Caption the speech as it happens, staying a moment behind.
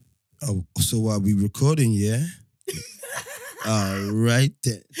Oh, so are we recording, yeah? All right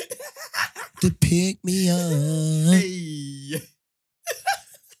then. To pick me up. Hey.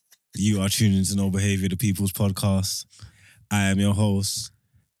 You are tuning into No Behaviour, the People's Podcast. I am your host,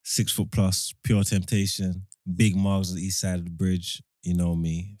 6 foot plus, pure temptation, big marks on the east side of the bridge. You know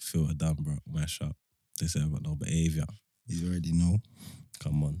me, filter done, bro. Mash up. They say I've got no behaviour. You already know.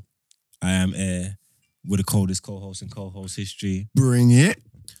 Come on. I am Air with the coldest co-host in co-host history, Bring it.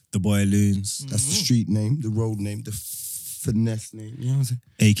 the boy Loons, That's the street name, the road name, the finesse name. You know what I'm saying?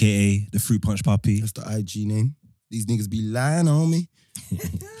 aka the Fruit Punch Puppy, That's the IG name. These niggas be lying on me.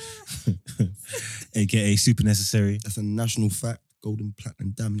 aka Super Necessary, That's a national fact. Golden,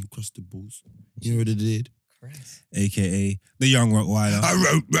 platinum, diamond, encrustables. You know what it did? Christ. aka the Young Rottweiler. I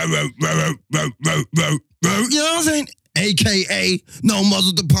wrote. You know what I'm saying? AKA no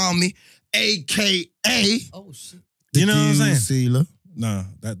muzzle to palm me. AKA Oh shit. You know what I'm saying? Sealer. Nah,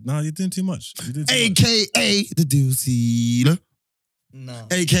 you're doing too much. You're doing too much. AKA the deal sealer. No.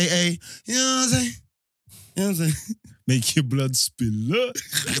 AKA, you know what I'm saying? You know what I'm saying? Make your blood spill up.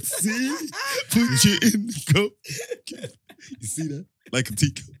 See? Put you in the cup. You see that? Like a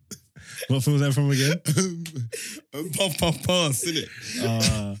teacup. What film was that from again? Puff, puff, pass, innit?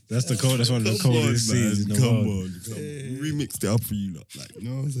 That's the cold. That's one of the coldest scenes in the Come world. on. Remixed it up for you lot. Like, you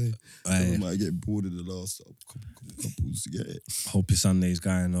know what I'm saying? I might get bored of the last couples to get it. Hope your Sunday's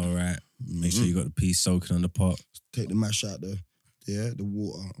going all right. Make sure you got the peas soaking on the pot. Take the mash out the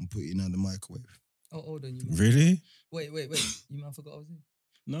water and put it in the microwave. Oh, hold on. You man. Really? Wait. You man forgot I was here.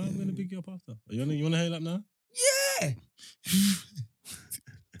 No, I'm gonna pick you up after. You wanna hear that now? Yeah.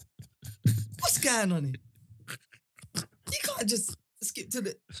 What's going on here? You can't just skip to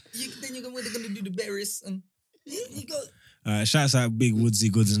the. Then you're gonna do the berries and you go. All right, shouts out Big Woodsy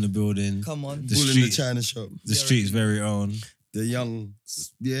Goods in the building. Come on. The Bull in the street- China shop. The street's very own. The young,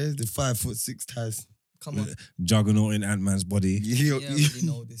 the 5'6" Tyson. Come on. Juggernaut in Ant-Man's body. You already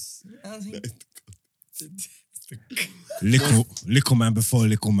know this. Little man before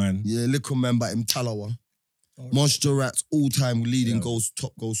little man. Yeah, little man by him Talawa. Monster Rats all-time leading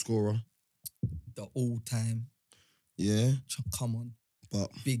top goal scorer. The all-time. Yeah, Come on. but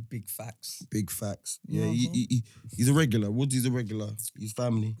Big facts. big facts. Yeah, Uh-huh. he's a regular. Woody's a regular. His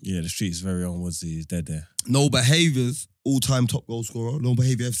family. Yeah, the street's very own Woodsy. He's dead there. No Behaviours, all-time top goal scorer. No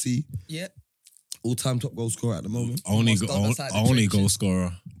Behaviour FC, Yeah. all-time top goal scorer at the moment. Only Almost on the side of only trenches. goal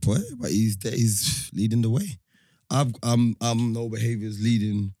scorer. Boy, but he's leading the way. I'm No Behaviours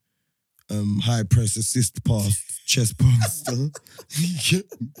leading high press assist pass, chest pass.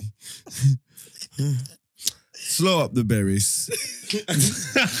 Slow up the berries.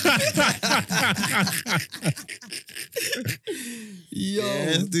 Yo. Yeah,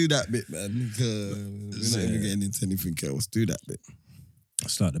 let's do that bit, man. We're not even getting into anything else. Do that bit.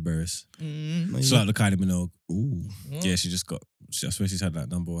 Start the Beres. Mm. Start the Kylie Minogue. Ooh, Yeah, she just got. I swear she's had like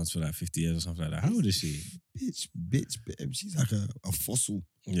number ones for like 50 years or something like that. How old is she? bitch. She's like a fossil.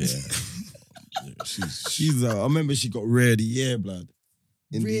 Yeah. She's She's. I remember she got rare of the year, blood.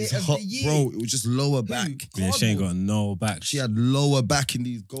 In Rare these of hot, the year? bro. It was just lower back. yeah, she ain't got no back. She had lower back in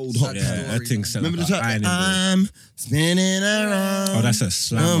these gold hot. Sad yeah, story, her thing man. set Remember like the an track? ironing board. I'm spinning around. Oh, that's a No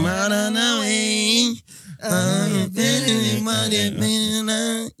slammer. matter the way. I'm feeling money,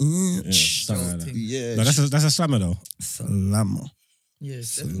 man. Yeah, something like that. Yeah. No, that's a slammer though. Slammer.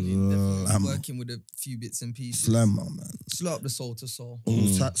 Yes, definitely Slammer. working with a few bits and pieces. Slammer, man. Slow up the soul to soul.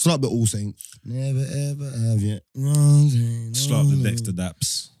 Slap the All Saints. Never ever have you. Start the Dexter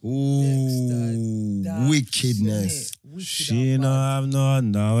Daps. Ooh, That's wickedness. it. Wicked She out know bad. I'm not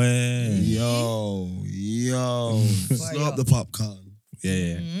know it. Yo. Slap the popcorn.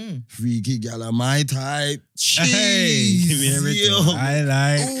 Yeah. Mm. Freaky gal are my type. Hey, give me everything Yo. I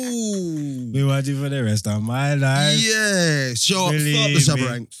like. Ooh. We want you for the rest of my life, Yeah. Start the Believe Shabba me.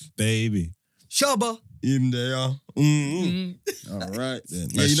 ranks. baby. Shabba. Him there. Mm. All right then.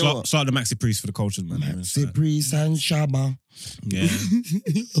 Yeah, Yeah, you know what? start the Maxi Priest for the culture, man. Maxi Priest and Shabba. Yeah,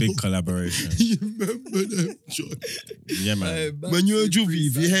 big collaboration. You remember them, John? Yeah, man. When you're a juvie,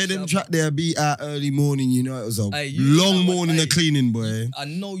 if you hear them track there be out early morning, you know it was a Hey, you long know what, morning hey. of cleaning, boy. I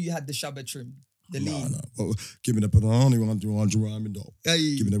know you had the Shabba trim. The lean. No. Oh, give me the panani, want you rhyming dog.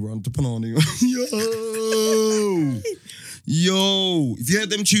 Hey. Give me the run to panani. Yo. If you heard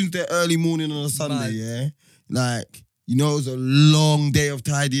them tunes there early morning on a Sunday, Mad. yeah? Like, you know it was a long day of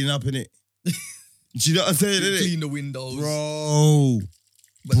tidying up, innit? Do you know what I'm saying, innit? Clean the windows. Bro.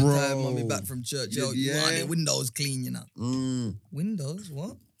 But the bro. time mommy back from church, yo, you Yeah. want the windows clean, you know. Windows?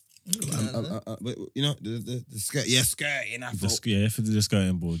 What? But, you know, the skirt. Yeah, skirt, you know. You have to do the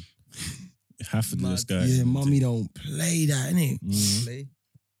skirting board. You have to do the Mad. skirting. Yeah, mommy don't play that, innit? Mm. Play.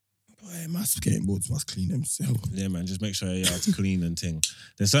 Boy, my skateboards must clean themselves. Yeah, man, just make sure your yard's clean and thing.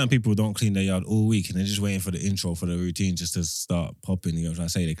 There's certain people who don't clean their yard all week and they're just waiting for the intro for the routine just to start popping. You know what I'm trying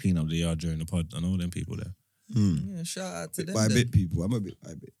to say? They clean up the yard during the pod. I know them people there. Yeah, shout out to Bit them. by then. bit, people. I'm a bit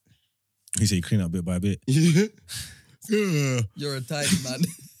by bit. He said you clean up bit by bit. Yeah. Yeah. You're a tidy man.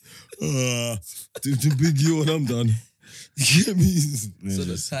 The big yawn, I'm done. You get me? So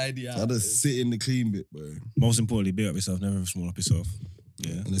the tidy out. I just sit in the clean bit, bro. Most importantly, big up yourself, never small up yourself.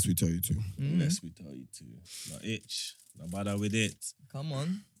 Yeah. Unless we tell you to. Unless we tell you to. Not itch. Not bother with it. Come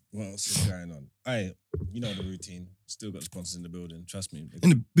on. What else is going on? Alright, you know the routine. Still got the sponsors in the building. Trust me. In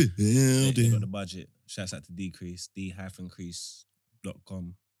the They building. got the budget. Shouts out to Decrease,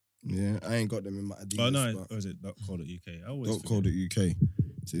 d-crease.com. Yeah, I ain't got them in my Adidas. Oh no, but or is it .co.uk? I always .co.uk.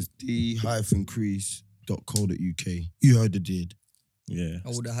 So it's d-crease.co.uk. You heard the did. Yeah. I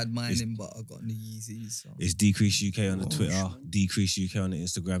would have had mine It's- in, but I got the Yeezys. So. It's Decrease UK on the Oh, Twitter, sure. Decrease UK on the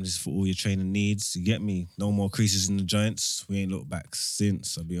Instagram. This is for all your training needs. You get me? No more creases in the joints. We ain't looked back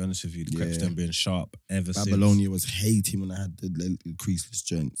since. I'll be honest with you. The creps Yeah. done been sharp ever Babylonia was hating when I had the creaseless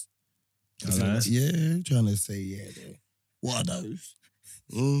joints. since. I lied. Yeah, trying to say, yeah, what are those?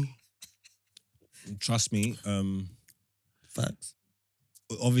 Trust me. Facts.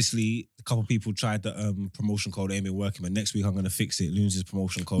 Obviously, a couple people tried the promotion code ain't been working, but next week I'm gonna fix it. Loons'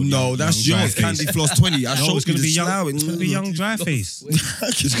 promotion code. No, Young- that's Young yours. Dry Candy Face. Floss 20. I No, showed it's gonna you be the young. slough. It's gonna be Young Dry Face. Wait,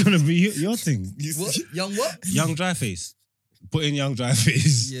 It's gonna be your thing. what? Young what? Young Dry Face. Put in Young Dry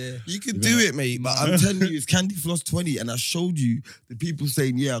Face. Yeah. You can do it, mate. But I'm telling you, it's Candy Floss 20. And I showed you the people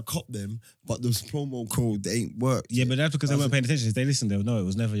saying, yeah, I cop them, but this promo code, they ain't worked. Yeah, but that's because they weren't paying attention. If they listened, they'll know it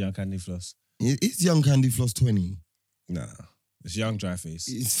was never Young Candy Floss. It's Young Candy Floss 20. Nah, it's Young Dry Face.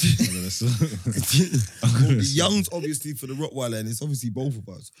 It's I'm gonna the sue. Young's obviously for the Rottweiler, and it's obviously both of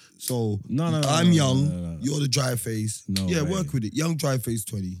us. So No. I'm young, no. you're the dry face. No yeah, way. work with it. Young dry face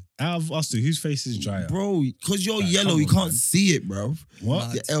 20. Out of us two, whose face is drier? Bro, because you're Like, yellow, come you on, can't man. see it, bro. What?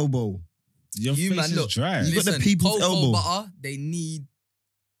 Mad. Your elbow. Your You, face man, is look. dry. You got the Listen, people's cocoa elbow. butter, they need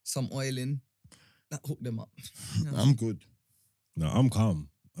some oil in. That hook them up. You know? I'm good. No, I'm calm.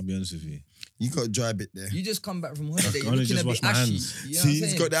 I'll be honest with you. You got a dry bit there. You just come back from holiday. I You're only looking just a washed bit my ashy. hands. You know what See, I'm he's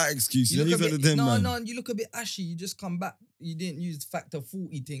saying? got that excuse. You You know, look he's a one of bit, them, man. no, you look a bit ashy. You just come back. You didn't use factor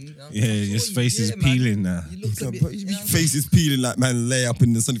 40 thing. Yeah, his face is peeling now. You look a bit. Bro, you your know what I'm face is peeling like man lay up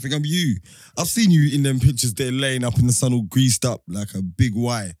in the sun. You think I'm you? I've seen you in them pictures. They're laying up in the sun, all greased up like a big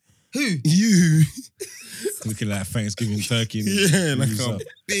Y. saying? You, Looking like Thanksgiving turkey. yeah, like Who's a up?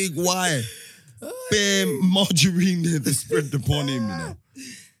 big Y. Bare margarine there they spread upon him, you know. Who?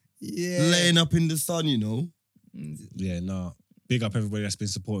 Yeah. Laying up in the sun, you know. Yeah, no. Big up everybody that's been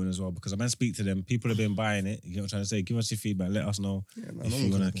supporting as well because I man speak to them. People have been buying it. You know what I'm trying to say? Give us your feedback. Let us know. Yeah, If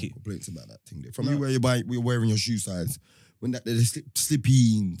you wanna keep- complaints about that thing there. From you where you're wearing your shoe size, when they're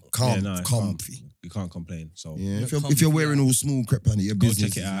slippy and It's comfy. You can't complain. So Yeah, You're if you're comfy, wearing yeah. all small crep panty, your go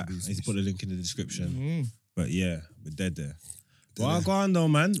business. check it is your out. I need business. to put the link in the description. Mm. But yeah, we're dead there. Dead Well, there. go on though,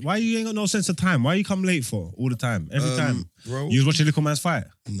 man. Why you ain't got no sense of time? Why you come late for all the time? Every time. bro. You was watching Little Man's fight?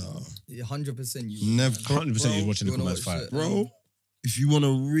 No, 100% you. never. 100% you was watching You Little wanna Man's watch fight. it? Bro, if you want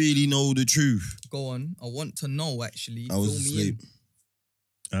to really know the truth, Go on. I want to know actually. I was Fill me asleep.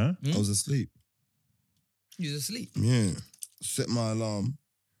 Huh? Hmm? I was asleep. in. You was asleep. Yeah. Set my alarm,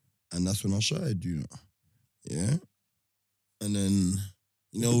 and that's when I started, you know. Yeah. And then,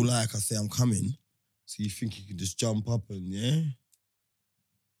 you know, like I say, I'm coming. So you think you can just jump up and, yeah?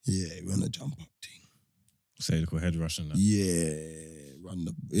 Yeah, run a jump up thing. Say little head rush and that. Yeah. Run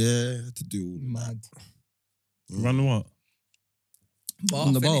the, yeah, had to do all that. Mad. Run the what?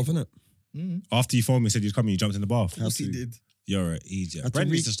 On the bath, innit? Mm. After you phoned me and said you'd come in, you jumped in the bath. Had Of course he to. did. You're an idiot. Had to Brent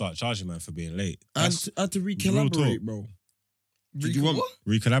needs re- to start charging man for being late. I That's had to real recollaborate, talk. bro. Did Rico, you want- what?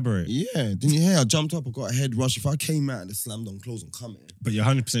 recollaborate. Yeah, didn't you hear? I jumped up, I got a head rush. If I came out and the slammed on clothes and come in, But you're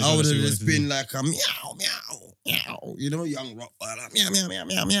 100% I would sure have that's just what you been like a meow, meow, meow. You know, young Rottweiler, meow, meow, meow,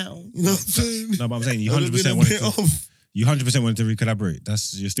 meow, meow. You know what I'm saying? wanted to do. No, but I'm saying you I would've been 100% a wanted bit to. off. You 100% wanted to recollaborate.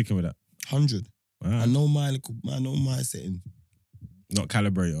 That's you're sticking with that. 100. Wow. I know my setting. Not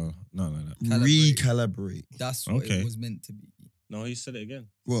calibrate or not like that. Calibrate. Recalibrate. That's what Okay. it was meant to be. No, he said it again.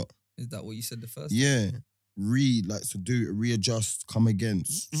 What? Is that what you said the first Yeah. Like to do it, readjust, come again.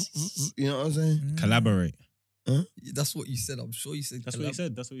 You know what I'm saying? time? Collaborate. That's what you said. I'm sure you said That's what he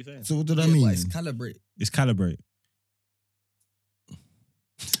said. That's what he's saying. So what did I Yeah, mean? but it's then? calibrate. It's calibrate.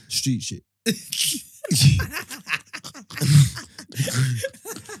 Street shit.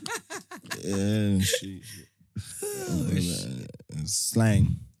 Yeah, street shit.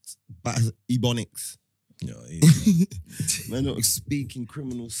 Slang. Ebonics. No, Man, not speaking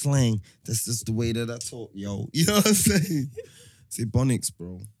criminal slang. That's just the way that I talk, yo. You know what I'm saying? It's Ebonics,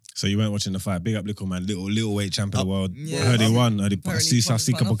 bro. So you weren't watching the fight. Big up Little Man, little weight champ of the world. yeah. I heard he I've- won. I Apparently see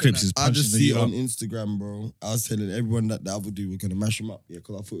a couple punched clips. nothing, He's I punching just the see heat it on up. Instagram, bro. I was telling everyone that the other dude was gonna mash him up, yeah,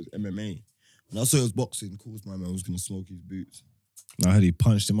 because I thought it was MMA. When I saw it was boxing, of course my man was gonna smoke his boots. I heard he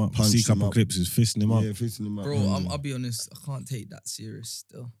punched him up. I Punched see a couple him up. clips. He's fisting him up. Yeah, fisting him up. Bro, I'll be honest, I can't take that serious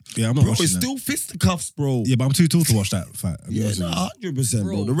still. Yeah, I'm not Bro, watching it's that. still fisticuffs, bro. Yeah, but I'm too tall to watch that fight. I'll be Yeah, honest with nah, you. 100%,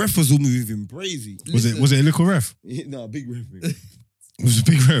 bro. Bro. The ref was all moving crazy. Was it a little ref? Nah, big ref. Mate. Was it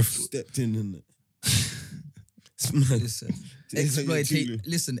a big ref? Stepped in and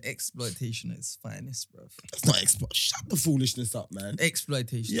Listen, exploitation at its finest, bro. That's not Shut the foolishness up, man.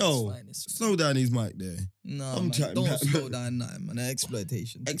 Exploitation Yo, at its finest. Slow down his mic there. No, I'm man, chatting don't back. slow down nothing, man.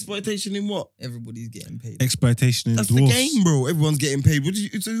 Exploitation. Exploitation in what? Everybody's getting paid. Exploitation in That's dwarfs. the game, bro. Everyone's getting paid. What do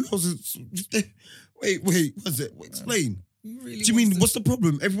you? So who else is, wait. What's it? Explain. You really Do you mean what's the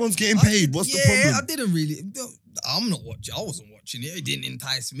problem? Everyone's getting paid. What's the problem? I didn't really. I'm not watching. I wasn't watching it. It didn't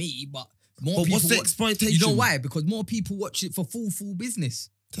entice me, but more But people. what's the watch- exploitation? You know why? Because more people watch it for full business.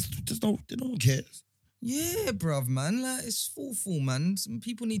 No one cares. Yeah, bruv, man. Like, it's full, man. Some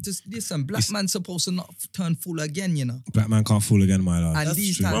people need to listen. Black man's supposed to not turn full again, you know. Black man can't fool again, my lord. And That's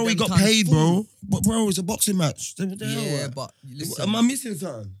these true. times, Bro, he them got turn paid, full. bro. But bro, it's a boxing match. What the hell, Yeah, what? but listen, Am I missing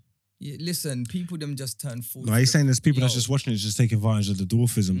something? yeah, listen. People them just turn full. No, he's saying there's people that's Yo. just watching it, just taking advantage of the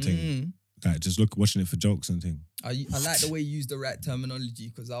dwarfism thing. Mm. Like, just watching it for jokes and thing. I like the way you use the right terminology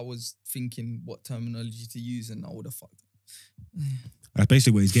because I was thinking what terminology to use and I would have fucked up. That's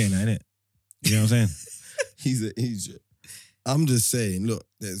basically what he's getting at, innit? You know what I'm saying? I'm just saying, look,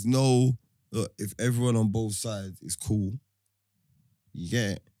 if everyone on both sides is cool, you get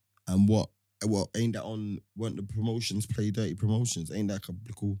it. And what ain't that weren't the promotions play dirty promotions? Ain't that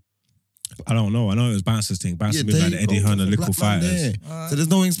cool? I don't know. I know it was Bouncer's thing. Bouncer's been there like the you Eddie go. Hearn of There's a little black man fighters. there. So there's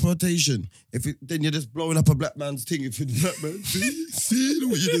no exploitation. Then you're just blowing up a black man's thing if it's black man. See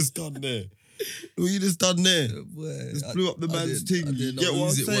look what you just done there. Look what you just done there. Just blew up the man's thing. You get what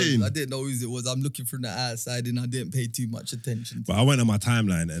I'm saying? I didn't know who it was. I'm looking from the outside and I didn't pay too much attention. But I went on my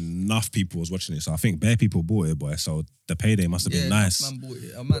timeline and enough people was watching it. So I think bare people bought it, boy. So the payday must have been nice. Man bought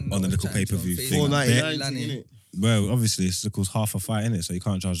it. A man On the was little chatting to pay-per-view on thing. Facebook. $4.99, Lanny. innit? Well, obviously, it's costs half a fight, innit? So you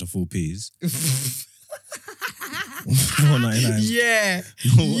can't charge the full P's. $4.99. Yeah.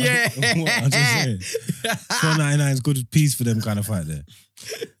 I'm just saying. $4.99 is good P's for them kind of fight there.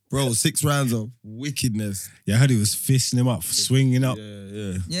 Bro, 6 rounds of wickedness. Yeah, I heard he was fisting him up, swinging up.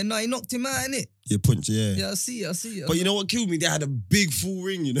 Yeah. Yeah, no, he knocked him out, innit? Yeah, punch, yeah. Yeah, I see it. But you know what killed me? They had a big full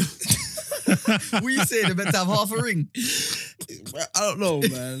ring, you know? What you saying? They meant to have half a ring. I don't know,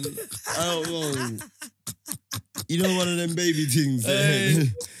 man. I don't know. You know, one of them baby things. Hey.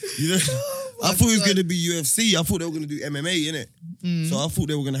 You know? Oh I thought it was God. going to be UFC. I thought they were going to do MMA, innit? So I thought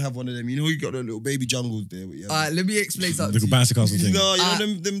they were going to have one of them. You know, you got the little baby jungles there. But yeah. All right, let me explain something. Little to you. bouncy castle thing. No, you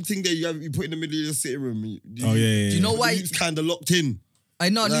know them thing there you put in the middle of your sitting room. Oh, yeah. Do you know why? It's kind of locked in. I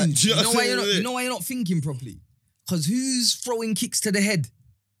know, Like, Loon. do you know what I'm saying? You know why you're not thinking properly? Because who's throwing kicks to the head?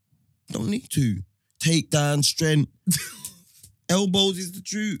 Don't need to. Takedown, strength. Elbows is the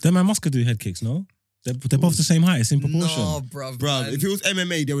truth. Them man must could do head kicks, no? They're both the same height. It's in proportion. No, bruv. Bruv, man. if it was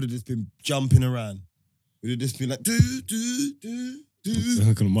MMA, they would have just been jumping around. Would have just been like, do. Look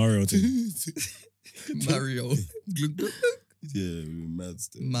at the Mario thing. Mario. Glug, glug. Yeah, mad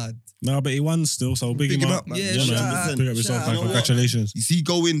still. Mad. No, but he won still, so big him up. man. Yeah, Yeah, shout man. out. Big up yourself, Shout man. out. Congratulations. You see,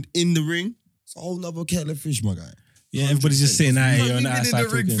 going in the ring, it's a whole nother kettle of fish, my guy. Yeah, everybody's just sitting out here You've on been the in outside the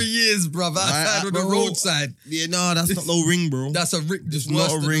ring talking. for years, bruv. Outside on the bro. roadside. Yeah, no, that's not no ring, bro. That's a ring. It's Just not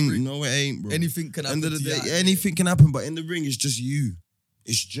worse a than ring. No, it ain't, bro. Anything can happen End of the to day, you. anything can happen, but in the ring, it's just you.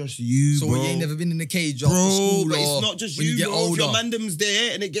 It's just you, So bro. you ain't never been in the cage after Bro, school but or it's not just when you get bro. If older. your mandem's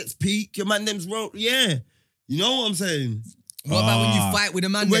there and it gets peak, your mandem's yeah. You know what I'm saying? What about when you Ah. fight with a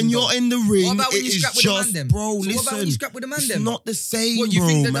man? When you're in the ring, What about when it you is scrap with the just, mandem? bro, So listen. what about when you scrap with the It's mandem? not the same, What, you bro,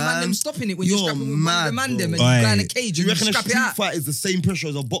 think that man. the mandem's stopping it when you're You're scrapping with one of the mad, mandem and bro. you go in a Oi. cage Do and you you reckon a scrap it street out? fight is the same pressure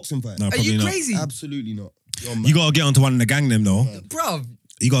as a boxing fight? No, Are probably you not. crazy? Absolutely not. You're mad. You gotta get onto one of the gang them though. Bruv.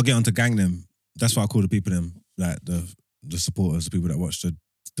 You gotta get onto gang them. That's what I call the people them, like the supporters, the people that watch the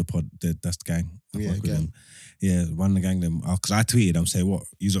pod. That's the gang. I Yeah, work with gang. them. Yeah, one of the gang them. Because I tweeted, I'm saying, what?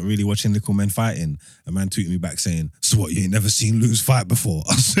 You're not really watching little men fighting? A man tweeted me back saying, so what? You ain't never seen Lose fight before?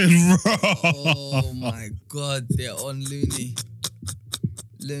 I said, Oh my God, they're on Looney.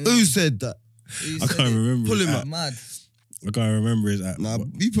 Who said that? I can't remember. Pull his him app. up. Mad. I can't remember his app. Nah,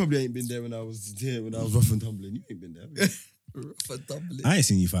 you probably ain't been there when I was rough and tumbling. You ain't been there. For doubling. I ain't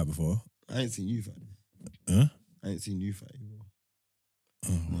seen you fight before. I ain't seen you fight. Huh? I ain't seen you fight. Bro.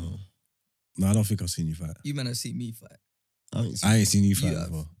 Oh, no. No, I don't think I've seen you fight. You man have seen me fight. I ain't seen I ain't seen you fight You have.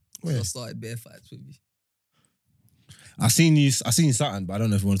 before. Where? I started bare fights with you. I seen you something, but I don't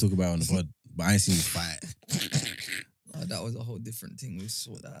know if you want to talk about it on the pod. But I ain't seen you fight. Oh, that was a whole different thing. We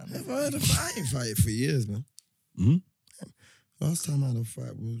saw that. Never had a fight. I ain't fighted for years, man. Hmm? Last time I had a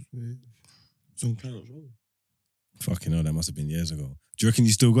fight was with some Clarence Road. Fucking hell, that must have been years ago. Do you reckon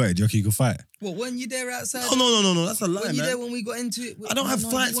you still got it? Do you reckon you could fight? What, weren't you there outside? No. That's a lie, Weren't you there man. when we got into it? I don't have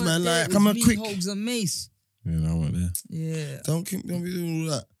fights, you weren't man. there. Like, It I'm was a me, quick- Hogs and Mace. Yeah, no, I weren't there. Yeah. Don't be doing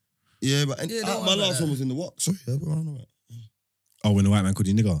all that. Yeah, but Yeah, don't my worry about last that. one was in the walk. Sorry, yeah, but I don't know. Oh, when the white man called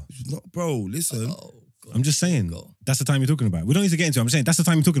you nigga. Not, bro, listen. Oh, God. I'm just saying. Go. That's the time you're talking about. We don't need to get into it. I'm saying that's the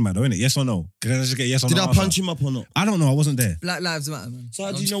time you're talking about, though, innit? Yes or no? Can I just get yes or Did no? I punch him up or not? I don't know. I wasn't there. Black Lives Matter, man. So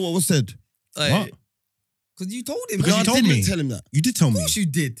how do you know what was said? What? Because you told him. Because No, you I told didn't me. tell him that. You did tell Of me. course you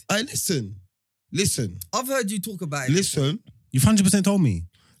did. Hey, listen. I've heard you talk about it. Listen. You've 100% told me.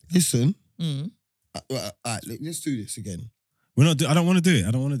 Listen. Mm. All right, let's do this again. We're not. I don't want to do it.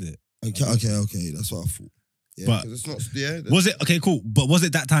 I don't want to do it. Okay. That's what I thought. Yeah, But- 'cause it's not. Yeah. Was it okay? Cool. But was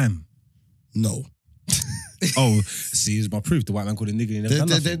it that time? No. Oh, see, it's my proof. The white man called a nigga. And he never done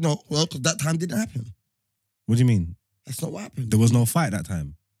nothing. No. Well, 'cause that time didn't happen. What do you mean? That's not what happened. There was no fight that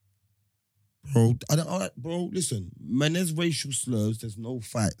time. Bro, bro, listen. When there's racial slurs, there's no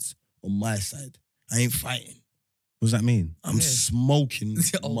fights on my side. I ain't fighting. What does that mean? I'm Yeah. smoking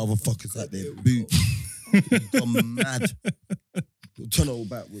Oh, motherfuckers God, at their here we boot. I'm mad. Turn it all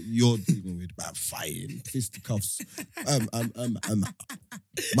back what you're dealing with about fighting, fisticuffs.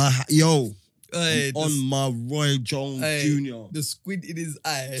 Yo, Hey, on my Roy Jones Hey, Jr. the squint in his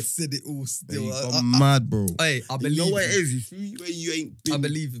eye said it all still. I'm mad, bro. Hey, I believe You know what him. it is? You see where you ain't been. I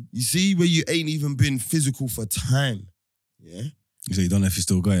believe him. You see where you ain't even been physical for time. Yeah. You say you don't know if you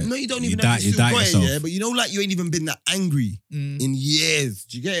still got it. No, you don't You even know doubt- if you you still doubt got it, yourself. yeah. But you know, like you ain't even been that angry Mm. in years.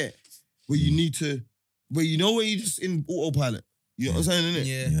 Do you get it? Where you need to, where you know where you just in autopilot. You know what I'm saying, innit?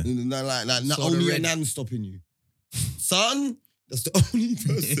 Yeah. Yeah. Like not Saw the only your red. nan stopping you, son. That's the only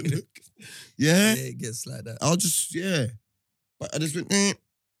person. Yeah, Yeah. it gets like that. I'll just But I just went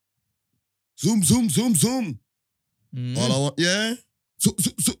zoom. Mm. All I want, yeah. So,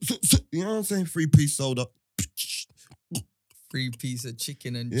 you know what I'm saying? 3-piece soda. 3 piece of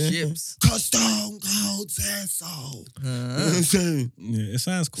chicken and Yeah. chips. Custom cold said so. You know what I'm saying? Yeah, it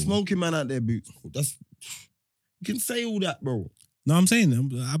sounds cool. Smoking man out there, boots. That's you can say all that, bro. No, I'm saying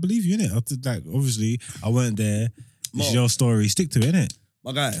I believe you in it. Like, obviously, I weren't there. It's Mark. your story. Stick to it, innit?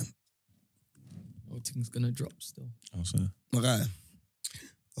 My guy, Whole thing's gonna drop still. Oh, so. my guy.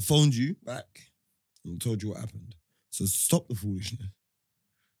 I phoned you back and told you what happened. So stop the foolishness.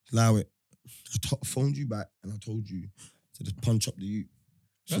 Allow it. I phoned you back and I told you to just punch up the youth.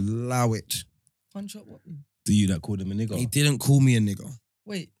 So Huh? allow it. Punch up what? The you that called him a nigga. He didn't call me a nigga.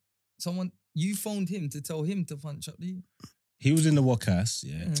 Wait, you phoned him to tell him to punch up the. He was in the Walkcast,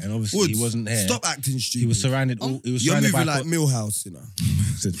 yeah, Mm. and obviously Woods, he wasn't there. Stop acting stupid. He was surrounded. He was You're surrounded moving by. like Millhouse, you know.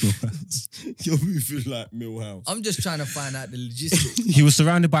 Said Millhouse. You're moving like Millhouse. I'm just trying to find out the logistics. He was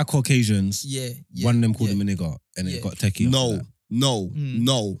surrounded by Caucasians. Yeah, yeah. One of them called yeah. him a nigga, and Yeah. it got techie. after No, that. no, Mm.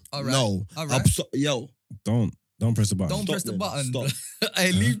 no, All right, no. all right. Yo, Don't press the button. Don't Stop press the then. button. Stop.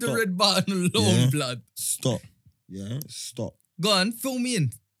 Hey, leave the Stop. red button alone, Yeah. blood. stop. Yeah, stop. Go on, fill me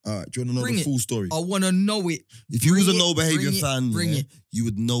in. All right, do you want to know Bring the it. full story? I want to know it. If you was a bring no it, behavior bring it, fan, bring yeah, it. you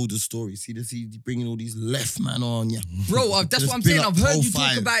would know the story. See, bringing all these left man on, yeah. Bro, that's Just what I'm bring saying. up I've heard you profile.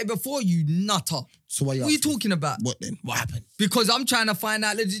 talk about it before, you nutter. So What are you talking about? What then? What happened? Because I'm trying to find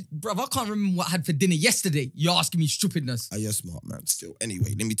out, bro, I can't remember what I had for dinner yesterday. You're asking me stupidness. Are you a smart man still?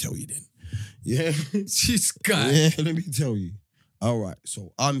 Anyway, let me tell you then. Yeah. This guy. Yeah, let me tell you. All right,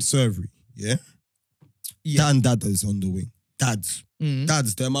 so I'm Servery, yeah? Yeah. Dan Dada's on the wing. Dads. Mm.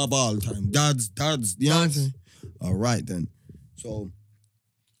 Dads, they're my ball time. Dads, you know what I'm Dads. saying? All right then. So,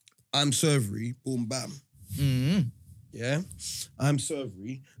 I'm Servery, boom, bam. Mm. Yeah? I'm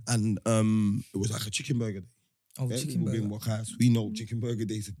Servery, and it was like a chicken burger day. Oh, Yeah, chicken people burger. in Wakas, we know chicken burger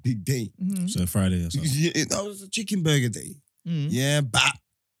day is a big day. Mm. So Friday or something. Yeah, that was a chicken burger day. Mm. Yeah, bat,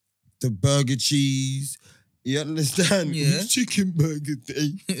 the burger cheese. You understand? Yeah. It's chicken burger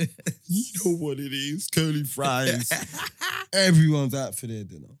day. You know what it is. Curly fries. Everyone's out for their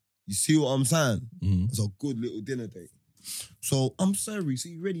dinner. You see what I'm saying? Mhm. It's a good little dinner day. So I'm sorry. So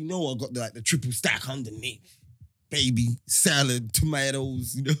you already know I got the triple stack underneath. Baby, salad,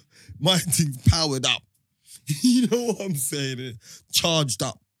 tomatoes, you know. My thing's powered up. You know what I'm saying? Charged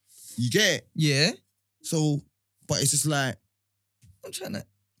up. You get it? Yeah. So, but it's just like, I'm trying to.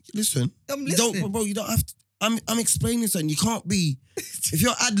 listen. I'm You don't, listening. bro, you don't have to. I'm explaining something. You can't be. If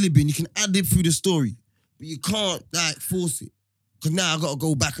you're ad-libbing, you can ad-lib through the story. But you can't, like, force it. Because now I got to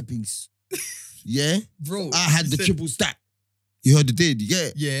go back a piece. Yeah? Bro. I had the you said- triple stack. You heard the did, you get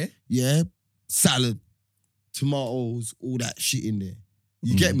it? Yeah. Yeah? Salad. tomatoes, all that shit in there.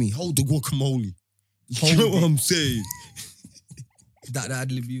 You get me? Hold the guacamole. You know what I'm saying? That the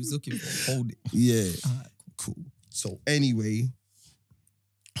ad-lib you was looking for. Hold it. Yeah. Alright, Cool. So anyway,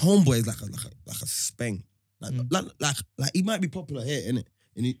 homeboy is like a speng. Like he might be popular here, innit?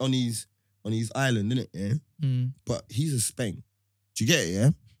 On his island, innit? Yeah. But he's a speng. Do you get it? Yeah.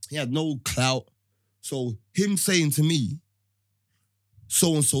 He had no clout. So him saying to me,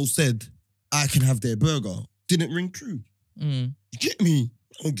 so and so said I can have their burger didn't ring true. You get me?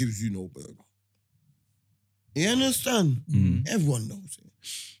 I don't give you no burger. You understand? Everyone knows it.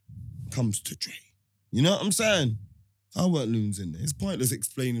 Comes to Dre. You know what I'm saying? I weren't Loons in there. It's pointless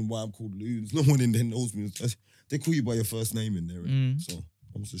explaining why I'm called Loons. No one in there knows me. They call you by your first name in there. So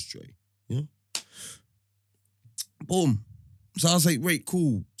I'm just Dre. You know? Boom. So I was like, wait,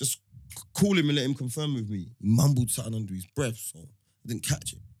 cool. Just call him and let him confirm with me. He mumbled something under his breath, so I didn't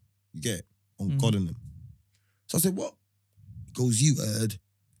catch it. You get it? On God and them. So I said, what? He goes, you heard.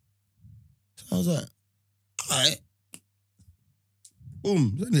 So I was like, all right.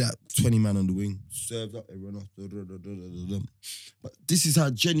 Boom. There's only like 20 man on the wing. Served up, everyone off. But this is how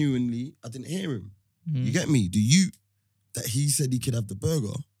genuinely I didn't hear him. You get me? The youth that he said he could have the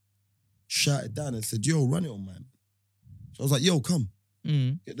burger shouted down and said, yo, run it on, man. So I was like, yo, come.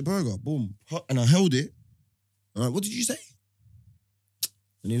 Get the burger. Boom. And I held it. All right, what did you say?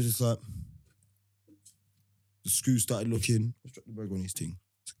 And he was just like, the screw started looking. Let's drop the burger on his thing.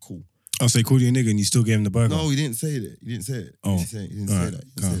 It's cool. Oh, so he called you a nigga and you still gave him the burger? No, he didn't say that. He didn't say it. Oh. He didn't say that. He didn't say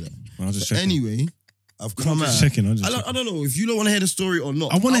that. I was just So checking. anyway, I've come out. Just checking. I don't know if you don't want to hear the story or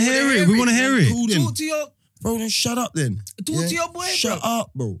not. I want to hear it. We want to hear it. Cool then. Talk to your Bro, then shut up then. Talk to your boy, Shut bro.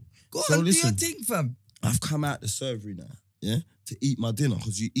 up, bro. Go So on, do your listen. thing, fam. I've come out the servery now, yeah, to eat my dinner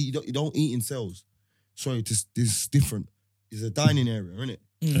because you don't eat in cells. Sorry, this is different. It's a dining area, isn't it?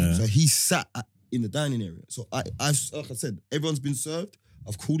 Yeah. So he sat in the dining area. So I've like I said, everyone's been served.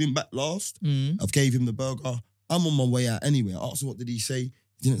 I've called him back last. I've gave him the burger. I'm on my way out anyway. I asked him what did he say.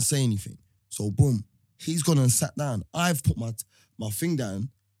 He didn't say anything. So boom, he's gone and sat down. I've put my thing down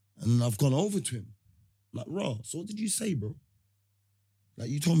and I've gone over to him. Like, raw. So what did you say, bro? Like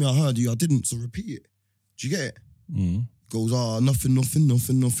you told me I heard you. I didn't. So repeat it. Do you get it? Goes, nothing.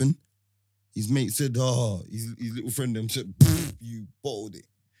 His mate said, his little friend them said, you bottled it.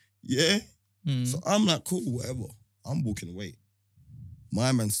 Yeah? So I'm like, cool, whatever. I'm walking away.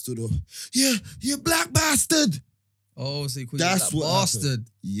 My man stood up. Yeah, you black bastard. Oh, so you call That's you that what bastard.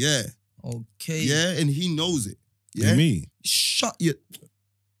 happened. Yeah. Okay. Yeah, and he knows it. Yeah? Me? Shut your...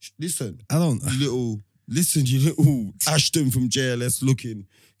 Listen, I don't... you little Ashton from JLS looking.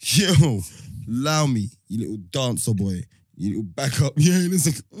 Yo, allow me, you little dancer boy. You little back up. Yeah,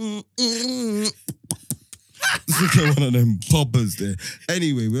 listen. Look at one of them poppers there.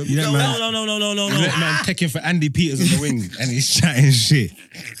 Anyway, we're You let man- no. You let man taking for Andy Peters on the wing and he's chatting shit.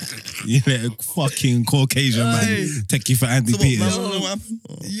 You let a fucking Caucasian man take you for Andy So what, Peters. man, what happened?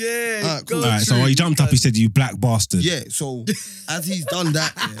 Yeah. Alright, cool. go Alright, so through. he jumped up, he said, you black bastard. Yeah, so as he's done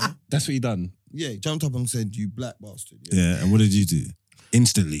that, That's what he done. he jumped up and said, you black bastard. Yeah, and what did you do?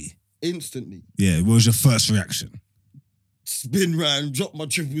 Instantly. Instantly. Yeah, what was your first reaction? Spin round, drop my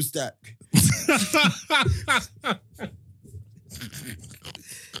triple stack.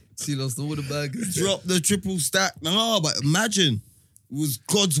 She lost all the burgers. Drop the triple stack. No, but imagine, it was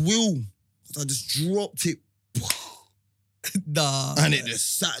God's will. I just dropped it. Nah. And it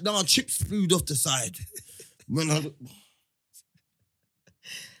just sat. No, chips flew off the side. When I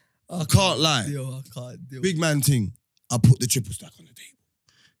can't lie. Yo, I can't deal. Big man thing. I put the triple stack on the table.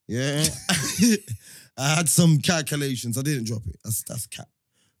 Yeah. I had some calculations. I didn't drop it. That's cap.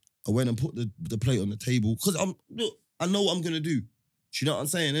 I went and put the plate on the table. Because I know what I'm going to do. Do you know what I'm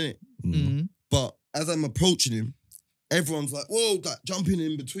saying, innit? But as I'm approaching him, everyone's like, whoa, that jumping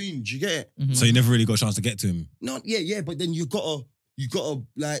in between. Do you get it? So you never really got a chance to get to him. No, yeah, but then you gotta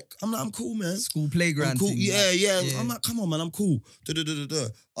like, I'm cool, man. School playground I'm cool. thing. Yeah. like, I'm like, come on, man, I'm cool. So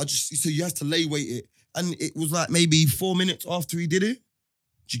you have to lay weight it. And it was like maybe 4 minutes after he did it.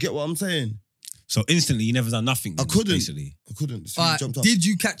 Do you get what I'm saying? So instantly, you never done nothing. I couldn't. Basically. I couldn't. So he Alright, jumped up. did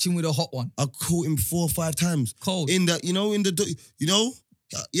you catch him with a hot one? I caught him 4 or 5 times. Cold. In that, I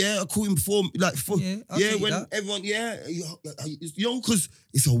caught him before, Yeah, I'll take when that. everyone, because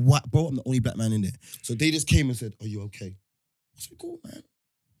it's a white, bro, I'm the only black man in there. So they just came and said, are you okay? I said, cool, man.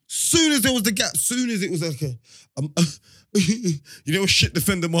 Soon as there was the gap, soon as it was like shit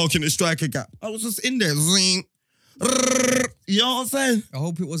defender marking the striker gap, I was just in there, zing. You know what I'm saying? I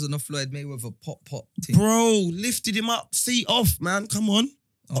hope it wasn't a Floyd Mayweather pop thing. Bro, lifted him up, seat off, man, come on.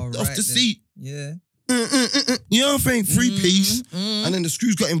 All Off right the then. seat. Yeah. You know what I'm saying? Three piece. Mm. And then the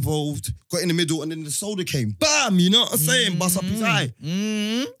screws got involved, got in the middle, and then the solder came. Bam! You know what I'm saying? Bust up his eye.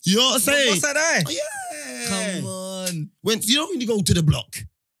 Mm. You know what I'm saying? What's that eye? Yeah. Come on. When you go to the block.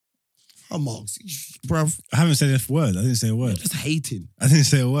 I'm Marks, bruv. I haven't said a word. I didn't say a You're word. just hating. I didn't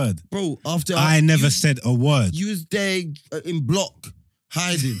say a word. Bro, after I never said a word. You was there in block,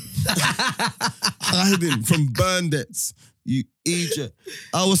 hiding. Hiding from burn debts. You idiot.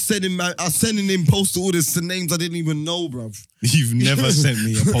 I was sending in postal orders to names I didn't even know, bruv. You've never sent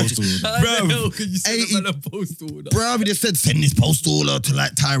me a postal order. How the hell could you send 80 them on a postal order? Bruv, he just said send this postal order to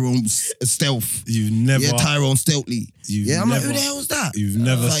like Tyrone Stealth. You've never. Yeah, Tyrone Stealthy. You've Yeah, I'm like, never- who the hell's that? You've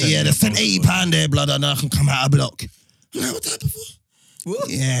never Like, sent yeah, me they a sent postal £80 there, blood, and I can come out of block. I'm like, what's that before? What?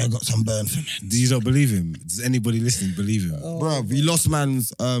 Yeah, I got some burn from it. Do you not believe him? Does anybody listening believe him? Bruv, he lost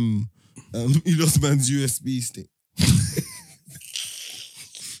man's USB stick.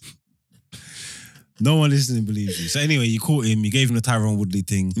 No one listening believes you. So anyway, you caught him. You gave him the Tyrone Woodley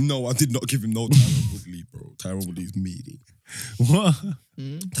thing. No, I did not give him no Tyrone Woodley, bro. Tyrone Woodley's meaty. What?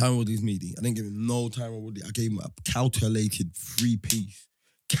 Tyrone Woodley's meaty. I didn't give him no Tyrone Woodley. I gave him a calculated 3-piece.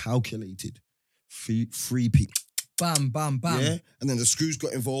 Calculated. Three-piece. Bam, bam, bam. Yeah? And then the screws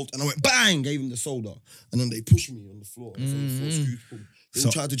got involved and I went bang, gave him the solder. And then they pushed me on the floor. And so the four screws pulled. They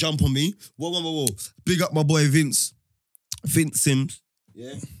all tried to jump on me. Whoa. Big up my boy Vince. Vince Sims.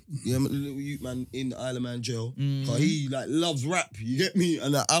 Yeah? Yeah, my little youth man in the Isle of Man jail. Cause he like loves rap, you get me?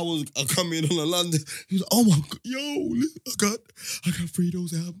 And like, I come in on a London. He was like, oh my God, yo, I got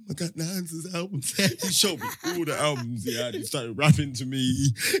Fredo's album, I got Nance's album. He showed me all the albums he had. He started rapping to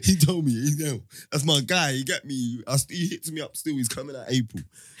me. He told me, that's my guy, you get me? He hits me up still, he's coming out April.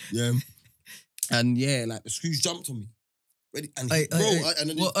 Yeah. And yeah, like the screws jumped on me. Ready? And Wait.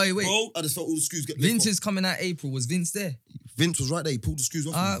 bro, I just felt all the screws get Vince is coming out April. Was Vince there? Vince was right there. He pulled the screws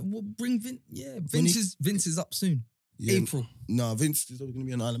off. Well, bring Vince. Yeah, Vince is up soon. Yeah, April. No, Vince is going to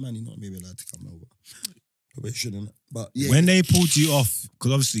be an Isle of Man. He's not maybe allowed to come over. Probably shouldn't. But yeah. When they pulled you off,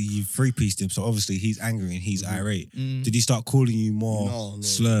 because obviously you three-pieced him, so obviously he's angry and he's irate. Did he start calling you more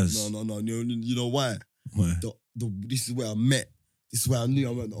slurs? No. You know why? Why? This is where I met. This is where I knew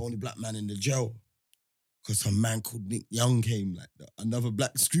I wasn't the only black man in the jail. Because some man called Nick Young came, like another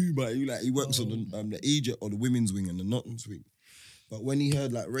black scuba. He works on the Egypt or the women's wing and the Nottingham's wing. But when he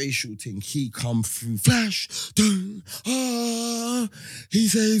heard like racial thing, he come through. Flash, dun, he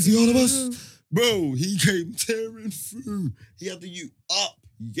says the all of us. Bro, he came tearing through. He had the youth up,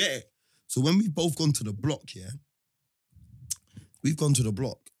 yeah. So when we've both gone to the block, yeah, we've gone to the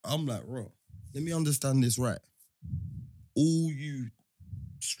block. I'm like, bro, let me understand this right. All you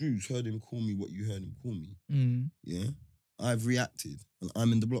screws heard him call me what you heard him call me. Yeah? I've reacted and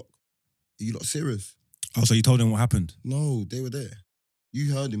I'm in the block. Are you lot serious? Oh, so you told him what happened? No, they were there.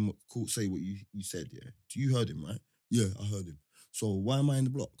 You heard him say what you said, yeah? You heard him, right? Yeah, I heard him. So why am I in the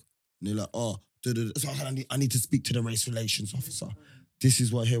block? And they're like, oh, so I need to speak to the race relations officer. This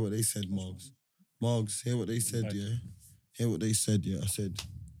is hear what they said, Margs. Margs, hear what they said, yeah? Hear what they said, yeah? I said,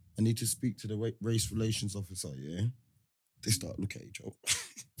 I need to speak to the race relations officer, yeah? They start looking at each other.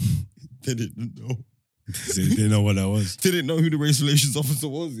 They didn't know. They didn't know what that was. They didn't know who the race relations officer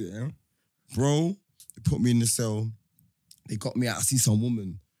was, yeah? Bro, they put me in the cell. They got me out. I see some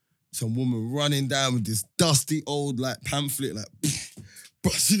woman running down with this dusty old like pamphlet, like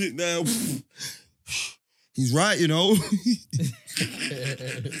brushing it down. He's right, you know.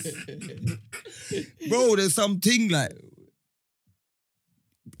 Bro, there's something like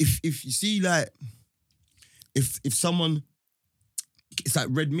if you see like if someone, it's like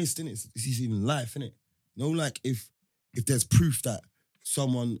red mist, innit? It's even life, innit? You know, like if there's proof that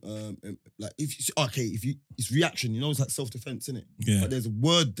someone like it's reaction, you know, it's like self-defense, innit? Yeah. But there's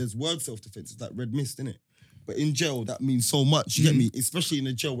word self-defense, it's like red mist, innit? But in jail, that means so much, you get me? Especially in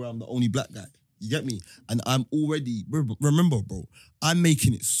a jail where I'm the only black guy. You get me? And I'm already, remember, bro, I'm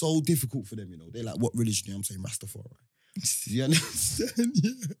making it so difficult for them, you know? They're like, what religion? I'm saying Rastafari. You understand?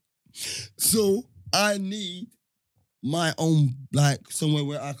 Yeah. So I need my own, like, somewhere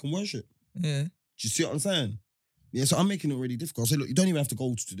where I can worship. Yeah. Do you see what I'm saying? Yeah, so I'm making it really difficult. I say, look, you don't even have to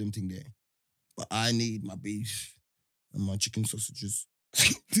go to them thing there. But I need my beef and my chicken sausages.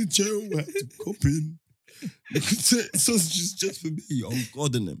 The jail had to cop in. Sausages just for me, on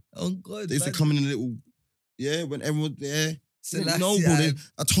God and them. Oh God. They used to come in a little, yeah, when everyone there. So No, that's bro, it,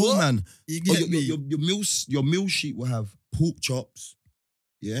 I told what? man, You get me? your meal sheet will have pork chops,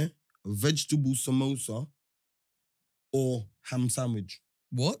 yeah, a vegetable samosa, or ham sandwich.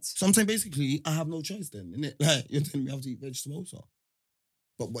 What? So I'm saying basically, I have no choice then, innit? Like, you're telling me I have to eat veg samosa.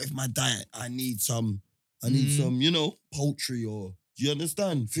 But what if my diet, I need some, you know, poultry or Do you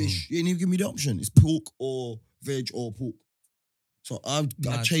understand? Fish. You ain't even give me the option. It's pork or veg or pork. So I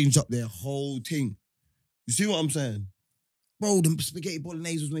Mad. changed up their whole thing. You see what I'm saying? Bro, the spaghetti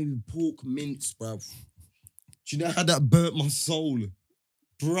bolognese was maybe pork mince, bruv. Do you know how that burnt my soul?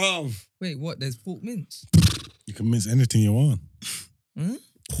 Bruv. Wait, what? There's pork mince? You can mince anything you want.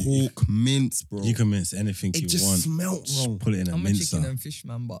 Pork mince, bro. You can mince anything It you just want. smelt Just wrong. put it in a I'm a mincer. chicken and fish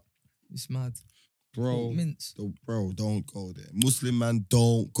man, but it's mad. Bro, Pork mince. bro, don't go there. Muslim man,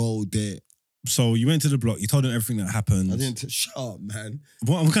 don't go there. So you went to the block. You told them everything that happened. I didn't. Shut up, man.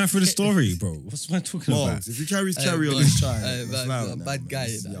 What, I'm going through the story, bro. What's am I talking about? Marks, if you carry on bro, this child, man, allow you're it a now, bad man. guy.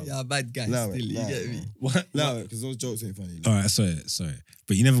 This is You know? young. You're a bad guy Allow still, it, you allow get it, me? man. What? Allow it, because those jokes ain't funny. All right, sorry.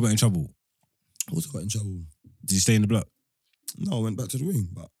 But you never got in trouble. I also got in trouble. Did you stay in the block? No, I went back to the wing,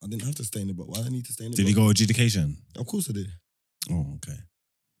 but I didn't have to stay in the block. Why did I need to stay in the Did block? you go adjudication? Of course I did. Oh, okay.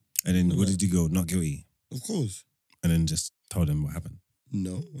 And then where did you go? Not guilty. Of course. And then just told them what happened.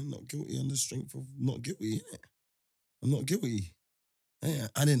 No, I'm not guilty on the strength of not guilty, innit? I'm not guilty.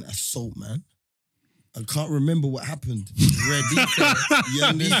 I didn't assault, man. I can't remember what happened. Red.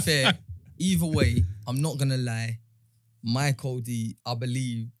 To be fair, either way, I'm not gonna lie. Michael D, I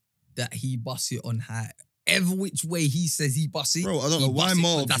believe that he bust it on however which way he says he bust it. Bro, I don't he know why bust it, but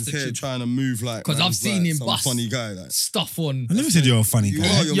Mobs that's is the here truth. trying to move like 'Cause I've man's seen like him some bust funny guy. Like, Stuff on. I never said you're a funny you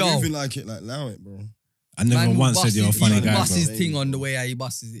guy. are, you're Yo. moving like it, like, allow it, bro. I never Man will once said bust you're a his- funny he will guy, bust bro. his thing on the way how he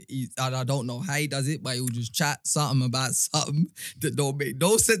busts it. I don't know how he does it, but he'll just chat something about something that don't make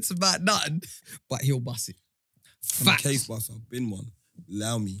no sense about nothing, but he'll bust it. I'm a Fact. case buster. I've been one.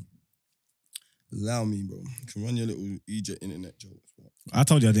 Allow me. Allow me, bro. You can run your little Egypt internet jokes, bro. I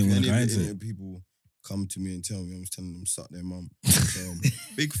told you I didn't If want to any go of the into it. internet people come to me and tell me, I'm just telling them suck their mum. So,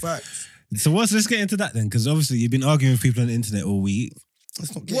 big facts. So let's get into that then, because obviously you've been arguing with people on the internet all week.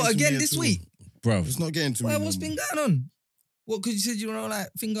 Let's not get What, into me again at this all. week? Bro, It's not getting to me. Why, no what's more. been going on? What, because you said you don't like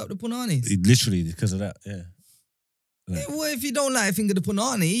finger up the punanis? literally because of that, yeah. Yeah, well, if you don't like finger the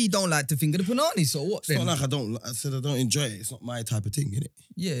punani, you don't like to finger the punani, so what It's then? not like I don't. I said I don't enjoy it. It's not my type of thing, innit?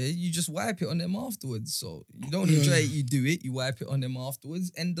 Yeah, you just wipe it on them afterwards. So you don't enjoy it, you do it, you wipe it on them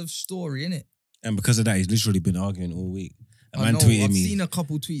afterwards. End of story, innit? And because of that, he's literally been arguing all week. A I man know, tweeted I've me. seen a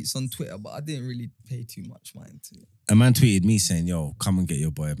couple tweets on Twitter, but I didn't really pay too much mind to it. A man tweeted me saying, "Yo, come and get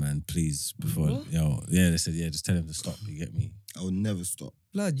your boy, man, please." Before, What? yo, yeah, they said, yeah, just tell him to stop. You get me? I will never stop.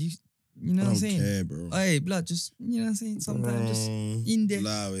 Blood, you know I what I'm don't saying? care, bro. Hey, blood, just, you know what I'm saying? Sometimes just in there.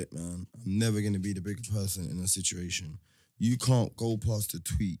 Allow it, man. I'm never gonna be the biggest person in a situation. You can't go past a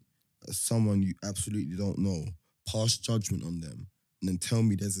tweet of someone you absolutely don't know, pass judgment on them, and then tell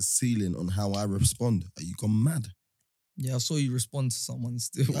me there's a ceiling on how I respond. Are you gone mad? Yeah, I saw you respond to someone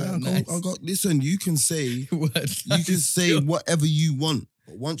still. I got. Listen, you can say Word. you can say whatever you want,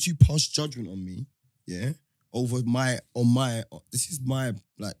 but once you pass judgment on me, yeah, over this is my,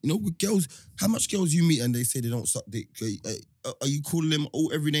 like, you know, with girls, how much girls you meet and they say they don't suck dick? Are you calling them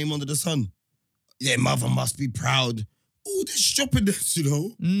every name under the sun? Their mother must be proud. Oh, they're shopping this, you know.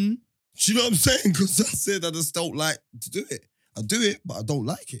 Mm. Do you know what I'm saying? Because I said I just don't like to do it. I do it, but I don't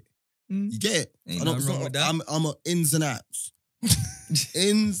like it. Mm. You get it? Ain't I don't, nothing wrong with that. I'm a ins and outs.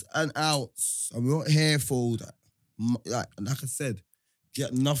 Ins and outs. I'm not here for that. Like I said,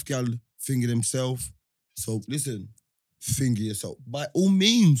 get enough gal finger themselves. So listen, finger yourself. By all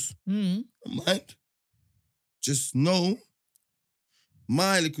means, Mm. mind. Just know,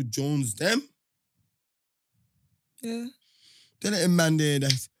 my little Jones, them, Yeah. they're not a man there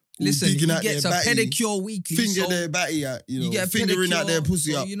that's all Listen, digging he out gets a their batty, pedicure weekly. finger so their batty out, you know, you get a fingering out their pedicure,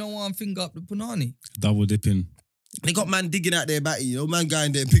 pussy so up. you don't want to finger up the punani. Double dipping. They got man digging out their batty, you know, man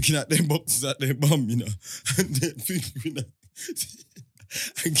going there picking out their boxes out their bum, you know, and they're fingering out.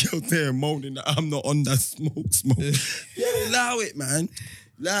 And girls there moaning that I'm not on that smoke. Yeah, allow it, man.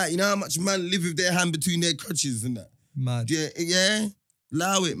 Like, you know how much man live with their hand between their crutches and that? Mad. Yeah,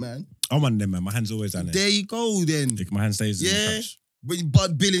 allow it, man. I'm one of them, man. My hand's always down there. There you go, then. My hand stays in the Yeah. couch. When you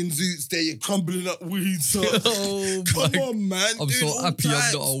Bud Billings suits there, you're crumbling up weed, so Oh, come my. on, man. I'm Do it so all happy I'm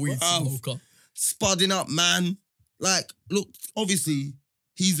types, not a weed bruv. smoker. Spudding up, man. Like, look, obviously,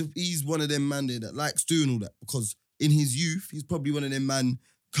 he's one of them man there that likes doing all that because in his youth, he's probably one of them man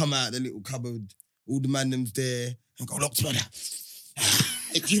come out the little cupboard, all the man them's there, and go, look, Spudder.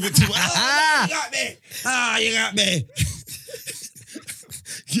 And give it to him. Ah, you got me. Ah, you got me.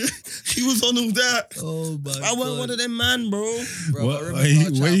 Yeah, he was on all that. Oh, my I wasn't one of them man, bro. Bro, What? I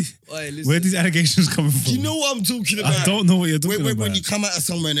remember Where- Oi, listen. Where are these allegations coming from? You know what I'm talking about? I don't know what you're talking about. When you come out of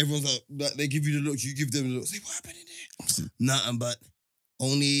somewhere and everyone's like, they give you the look, you give them the look. Say, what happened in there? Nothing but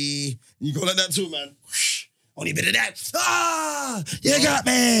only, you go like that too, man. Only bit of that. Ah, you got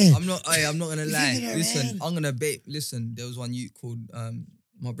me. I'm not gonna lie. thinking it, Listen, man? I'm gonna bait. Listen, there was one youth called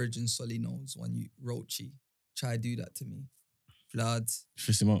my brethren Solly knows, one youth, Rochi. Try to do that to me. Blood.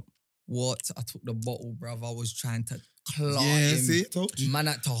 Fist him up. What? I took the bottle, bruv. I was trying to clot Yeah, him. see, told you. Man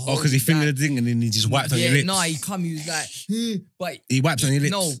had to hold Oh, because he it fingered back. the thing and then he just wiped on your lips. No, he was like, but He wiped on your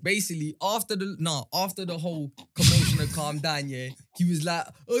lips. no, basically after the whole commotion had calmed down, yeah, he was like,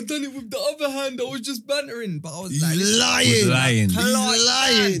 I done it with the other hand. I was just bantering, but I was like, He's lying. He's lying. He's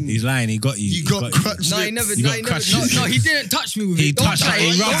lying. He's lying. He got you. You got crutch No, he lips. never. You No, got he never. crutches. No, he didn't touch me with He it. Don't touched try it.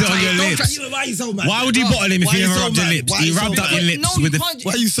 He Don't rubbed it try on your Don't lips. try- Why are you so mad? Why would you Bro, bottle him if why he you never so rubbed your mad? lips? Why He you so rubbed up mad? your lips No, with you the. can't.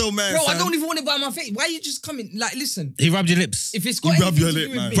 Why are you so mad, Bro, I fam? don't even want it by my face. Why are you just coming? Like, listen. He rubbed your lips. If it's got You rub anything your to lip, do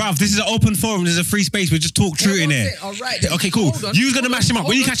with man. me, Bruv, this is an open forum. There's a free space. We just talk true in here. All right. then. Okay, cool. Hold on, You was gonna hold mash him on, up.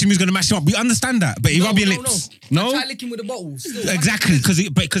 When you hold catch him, he was gonna mash him up. We understand that, but he on. rubbed your No, lips. I No, tried licking with the bottle. Still. exactly because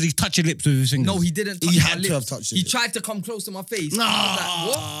he touched your lips with his fingers. No, he didn't. Touch He my had to lips. have touched He it. tried to come close to my face. Nah.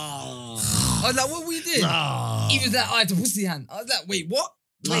 I was like, what we did? Nah. He was like, I had a pussy hand. I was like, wait, what?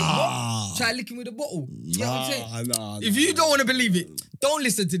 Wait, Nah. what? Try licking with a bottle. You know what I'm saying? Nah. If you don't want to believe it, don't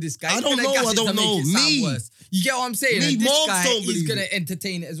listen to this guy. I He's don't gonna know, gas I it don't to make know. it sound Me. worse. You get what I'm saying? Me, And this moms guy don't is believe gonna it.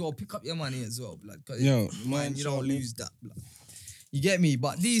 entertain it as well. Pick up your money as well, blood. 'Cause Yo, man, you don't don't lose that, blood. You get me?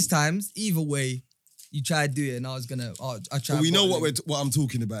 But these times, either way, you try to do it, and I was gonna. I tried. But we know bottling. what I'm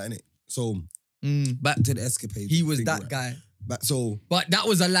talking about, innit? So Mm, back to the escapade. he was thing, that right? guy, But so, but that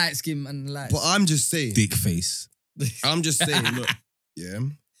was a light skin and light. but I'm just saying. dick face. I'm just saying. Look, yeah.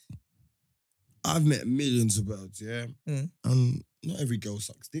 I've met millions of birds, yeah, and not every girl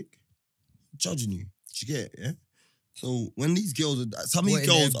sucks dick. I'm judging you. Did you get it? Yeah. So when these girls are, some of What, these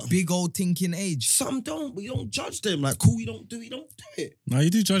in girls, their are, big old thinking age. some don't, but you don't judge them. Like, cool, you don't do it. No, you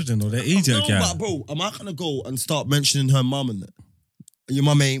do judge them though. They're idiot, No, guy. but bro, am I gonna go and start mentioning her mum and that? Your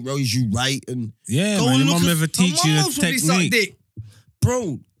mum ain't raised you right, and Yeah, Go man. and Your look mum at- never teach you Mum the most probably suck technique. dick.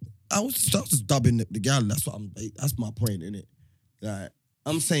 bro, I was just dubbing the gal. That's my point, innit? Like,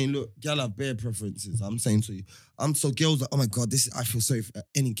 I'm saying, look, gal have bare preferences. I'm saying to you, so girls like, oh my god, I feel sorry for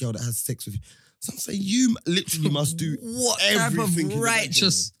any girl that has sex with you. So I'm saying you literally must do What type everything in of the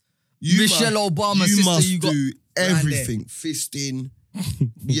righteous bedroom. You Michelle Obama you sister must you got? do everything. Fisting,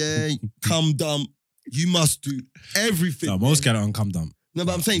 yeah, cum dump. You must do everything. No, most guys don't come dumb. No,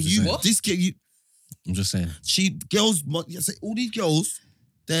 but I'm saying Just you. saying. What? This girl, you. I'm just saying. All these girls.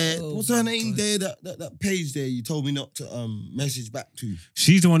 Oh What's her my name God. there? That page there you told me not to message back to.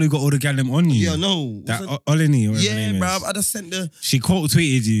 She's the one who got all the gallem on you. Yeah, no. That What's her- Oleni or whatever her yeah, name is. bruv. I just sent She quote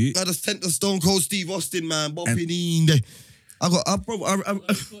tweeted you. the Stone Cold Steve Austin man bopping in there.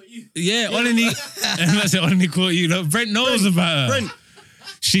 Yeah, Oleni. I said Oleni quote you. Look, Brent knows about her. Brent,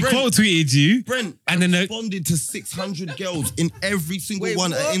 She Brent. quote tweeted you. Brent, And then the- responded to 600 girls in every single Wait,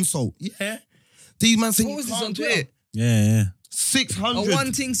 one what? at insult. Yeah. These man saying What was you this can't on do Twitter? it. Yeah. A 600.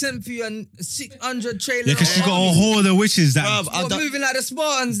 one thing sent for you and 600 trailer. Yeah, because she got a whole of the witches that. Bruv, I What, du- moving like the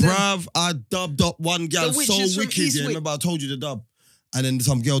Spartans then? Bruv, I dubbed up one girl The so witches from wicked. Yeah, Eastwick. remember I told you the dub. And then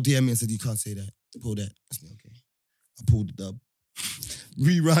some girl DM me and said, you can't say that. Pull that. I said, okay. I pulled the dub.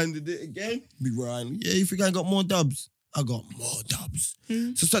 Rewinded it again. Rewind. Yeah, you think I got more dubs? I got more dubs.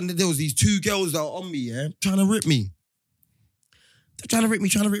 So suddenly there was these two girls that were on me, yeah, trying to rip me. They're trying to rip me,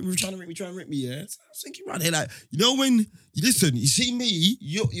 yeah. So I was thinking right here, like, you know when you listen, you see me,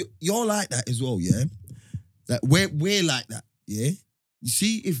 you're like that as well, yeah. Like we're like that, yeah. You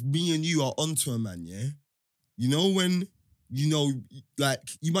see, if me and you are onto a man, yeah. You know when, you know, like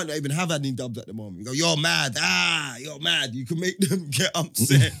you might not even have any dubs at the moment. You go, you're mad, you're mad. You can make them get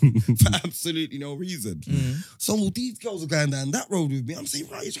upset for absolutely no reason. So these girls are going down that road with me. I'm saying,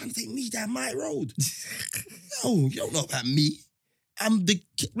 right, you're trying to take me down my road. No, you don't know about me. I'm the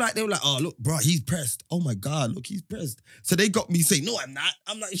like they were like, oh look, bro, he's pressed. Oh my god, look, he's pressed. So they got me saying, no, I'm not.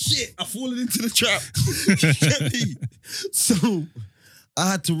 I'm like, shit, I've fallen into the trap. You get me? So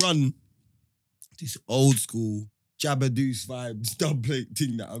I had to run this old school Jabba Deuce vibes dub plate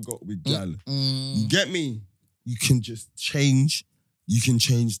thing that I got with gal. You get me? You can just change. You can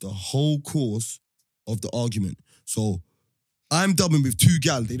change the whole course of the argument. So I'm dubbing with two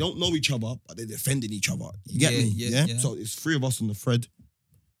gal. They don't know each other, but they're defending each other. You get me? Yeah. So it's three of us on the thread.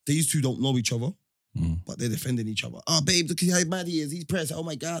 These two don't know each other, but they're defending each other. Oh, babe, look at how mad he is. He's pressed. Oh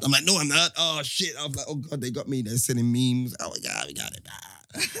my God. I'm like, no, I'm not. Oh shit. I'm like, oh God, they got me. They're sending memes. Oh my God, we got it.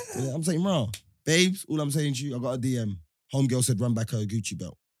 Yeah, I'm saying, bro, babes, all I'm saying to you, I got a DM. Homegirl said, run back her Gucci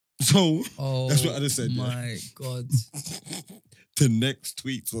belt. So Oh, that's what I just said. Yeah. my God. The next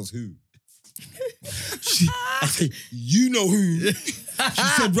tweet was who? I said, you know who? She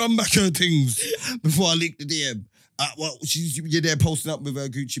said, run back her things before I linked the DM. Well, you're there posting up with her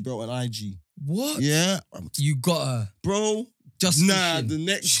Gucci belt on IG. What? Yeah, You got her. bro. Just Nah, fishing. the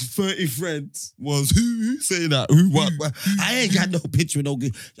next 30 friends was who say that? Who what? I ain't got no picture, no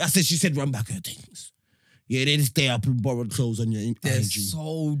good. I said she said run back her things. Yeah, they just stay up and borrowed clothes on your They're IG.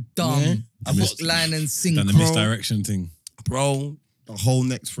 so dumb. Yeah. I book line and sink. Done the Bro. misdirection thing. Bro, the whole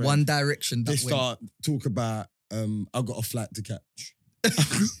next friend. One Direction. they That went. start talk about I got a flight to catch.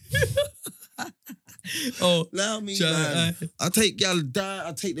 Oh, Allow me, Try- man. I take gal down,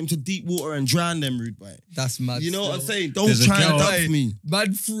 I take them to deep water and drown them, rude boy. that's mad. You know what I'm still. saying? Don't There's a try girl- and dub me.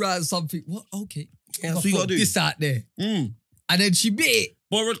 Man threw out something. What? Okay. Yeah, I that's what you gotta do. this out there. Mm. And then she bit it.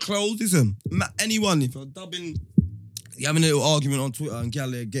 Borrowed clothes, listen. Anyone, if you're dubbing, you're having a little argument on Twitter and gal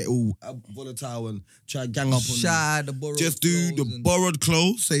there get all volatile and try to gang up on you. Shy, the borrowed Just do the clothes and- borrowed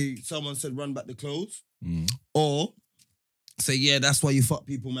clothes. Say someone said run back the clothes. Or say, yeah, that's why you fuck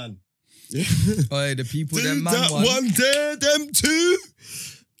people, man. Yeah. Oi, the people Do them man that won. one there, them two.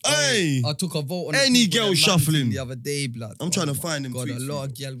 Hey. I took a vote on the Any people girl them mans shuffling. the other day, blood. I'm trying to my find them God, a tweets, lot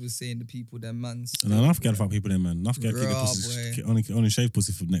of bro. girl was saying the people them mans. And enough girl fuck people then, man. Enough girl keep their Bruh, pussy, only shave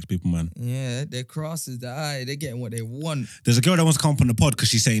pussy for next people, man. Yeah, they're crosses. They're getting what they want. There's a girl that wants to come up on the pod because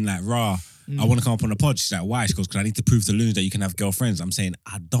she's saying like, rah, I want to come up on the pod. She's like, why? She goes, because I need to prove to loons that you can have girlfriends. I'm saying,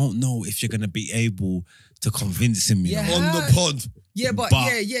 I don't know if you're going to be able to convince him, you Yeah. know. On the pod. Yeah, but,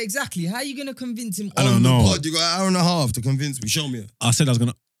 But- yeah, exactly. How are you gonna convince him? I don't on the know. Pod, you got an hour and a half to convince me. Show me. I said I was going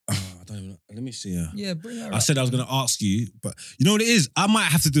to, I don't even know. Let me see. Yeah, bring her. I up. said I was going to ask you, but you know what it is? I might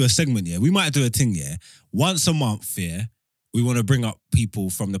have to do a segment, yeah? We might do a thing, yeah? Once a month, yeah? We want to bring up people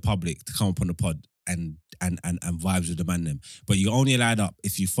from the public to come up on the pod and vibes with the man them. But you're only allowed up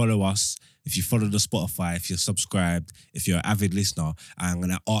if you follow us, if you follow the Spotify, if you're subscribed, if you're an avid listener. I'm going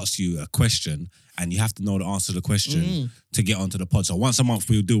to ask you a question and you have to know the answer to the question to get onto the pod. So once a month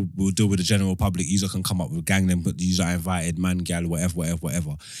we'll deal with the general public. User can come up with gang them, but the user I invited, man, gal,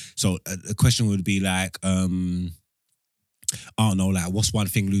 whatever. So the question would be like, I don't know, like what's one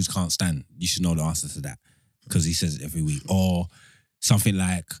thing Luz can't stand? You should know the answer to that because he says it every week. Or something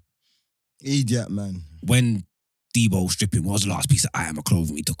like, Idiot, man. when Debo stripping, what was the last piece of I Am a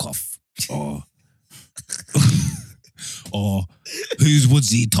clothing he took off? Or, or who's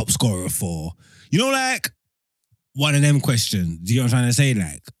Woodsy top scorer for? You know, like one of them questions. Do you know what I'm trying to say?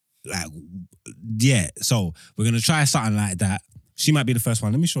 Like, yeah. So we're gonna try something like that. She might be the first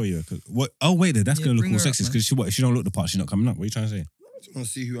one. Let me show you. What? Oh wait, that's Yeah, gonna look bring all her up, sexist man. because if she don't look the part, she's not coming up. What are you trying to say? I just want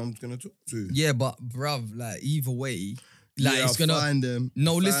to see who I'm going to talk to. Yeah, but bruv, like either way, like Yeah, it's gonna. I'll find them.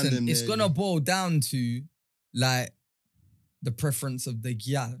 No, Find listen, them it's there. gonna boil down to like the preference of the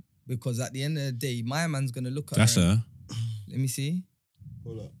gal because at the end of the day, my man's gonna look at That's her. her. Let me see.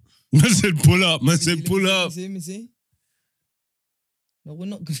 Hold up. Man said pull up. Man said Let me pull see, up. Let me see. No, we're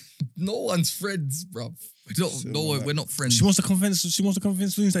not. No one's friends, bruv. We're not friends. She wants to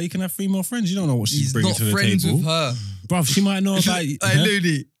convince Luz that you can have 3 more friends. You don't know what she's He's bringing not to the friends table. with her. Bruv, she might know about you. Hey,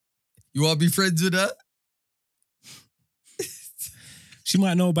 Looney, you wanna be friends with her? She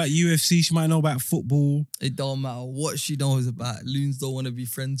might know about UFC. She might know about football. It don't matter what she knows about. Loons don't want to be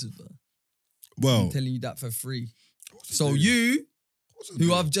friends with her. Well, I'm telling you that for free. So you,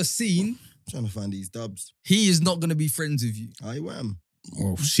 who I've just seen, trying to find these dubs. he is not gonna be friends with you. I am.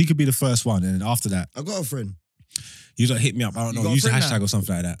 she could be the first one, and then after that, I got a friend. you like hit me up. I don't You know. got a Use the friend hashtag now? or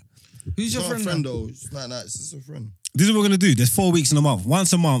something like that. Who's your Not a friend? friend now? though. It's not that. It's just a friend. This is what we're gonna do. There's 4 weeks in a month.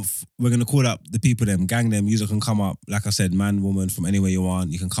 Once a month, we're gonna call up the people, them, gang them. User can come up. Like I said, man, woman, from anywhere you want.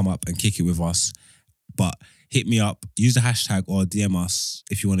 You can come up and kick it with us. But hit me up. Use the hashtag or DM us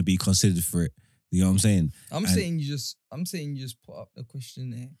if you want to be considered for it. You know what I'm saying? I'm And- saying you just put up the question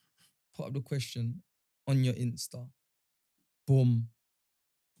there. Put up the question on your Insta. Boom.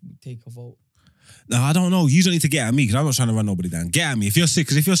 We take a vote. No, I don't know. You don't need to get at me because I'm not trying to run nobody down. Get at me. If you're sick,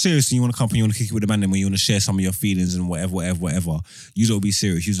 because if you're serious and you want to come and you want to kick it with the man, then when you want to share some of your feelings and whatever, you don't be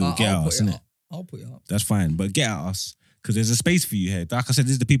serious. You don't get at us, innit? I'll put it up. That's fine. But get at us because there's a space for you here. Like I said,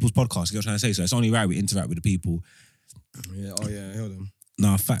 this is the people's podcast. You know what I'm trying to say? So it's only right we interact with the people. Yeah. Oh yeah. Hold on.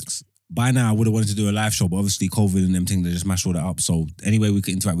 Nah, facts. By now, I would have wanted to do a live show, but obviously COVID and them things, they just mashed all that up. So anyway, we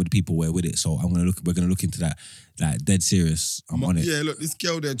could interact with the people, we're with it. So we're gonna look into that. Like dead serious. I'm on it. Yeah. Look, this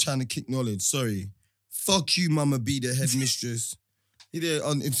girl there trying to kick knowledge. Sorry. Fuck you, Mama B, the headmistress. You there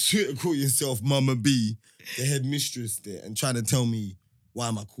on Twitter call yourself Mama B, the headmistress there, and trying to tell me why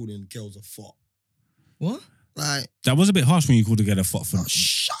am I calling girls a fuck? What? Like, That was a bit harsh when you called together fuck for. oh,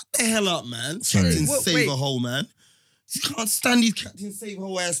 shut the hell up, man. Sorry. Captain Wait, Save wait. a hole, man. You can't stand these Captain Save a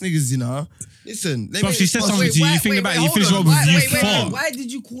hole ass niggas, you know. Listen, let Bruv, me. she said something to you. You think about it. You hold finish on. what with you Wait, fuck why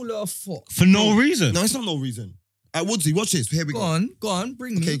did you call her a fuck? for no reason. No, it's not no reason. Woodsy, watch this. Here we Go go. on,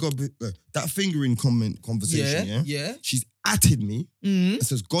 bring me. Okay, go. That fingering conversation, yeah? Yeah. She's atted me Mm. and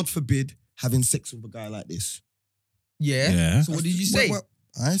says, God forbid, having sex with a guy like this. Yeah. Yeah. So what did you say? Well,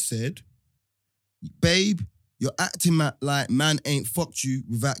 I said, babe, you're acting like man ain't fucked you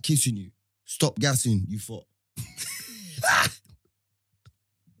without kissing you. Stop gassing, you fuck.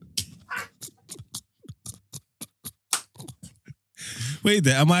 Wait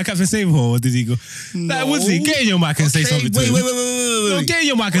there, am I Captain Save or did he go? Like, was he? Get in your mic and say something to him. Wait. No, get in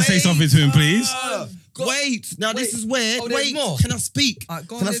your mic and say something to him, please. Wait, now this is where. Oh, there's wait, more. can I speak? Go on,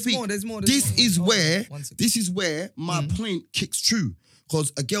 Can I there's speak? more, there's more. This is Hold on, where. one second. This is where my point kicks true.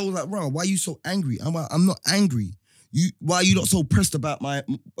 Because a girl was like, "Bro, why are you so angry?" I'm not angry. Why are you not so pressed about my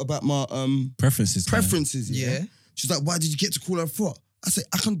Preferences. preferences? Yeah. She's like, "Why did you get to call her a fuck?" I say,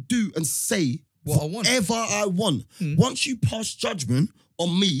 "I can do and say What I want. whatever I want. Once you pass judgment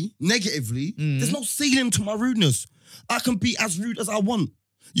on me negatively, there's no ceiling to my rudeness. I can be as rude as I want.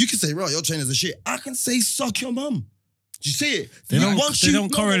 You can say, right, your trainers are shit. I can say, suck your mum. Do you see it? They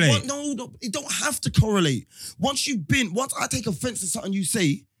don't correlate. No, it don't have to correlate. Once I take offense to something you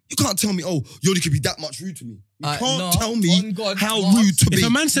say, you can't tell me, oh, you only could be that much rude to me. You can't no, tell on me God, how Mark. rude to be. If a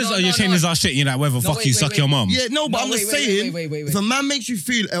man says, No, your no, trainers no. are shit, you're like, whatever, fuck wait, you, wait, suck wait. your mum. Yeah, no, but No, I'm wait, just wait, saying, wait. if a man makes you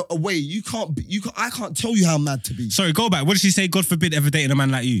feel a way, I can't tell you how mad to be. Sorry, go back. What did she say? God forbid ever dating a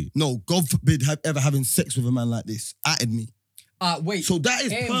man like you. No, God forbid ever having sex with a man like this. Atted me. Wait. So that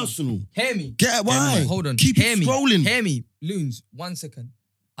is Hear me. personal. Hear me. Get why? Hold on. Keep hear it me. scrolling. Hear me. Loons, 1 second.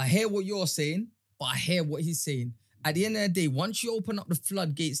 I hear what you're saying, but I hear what he's saying. At the end of the day, once you open up the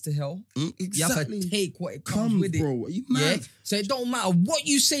floodgates to hell, Exactly. you have to take what it comes with it. Bro. Are you mad? Yeah? So it don't matter what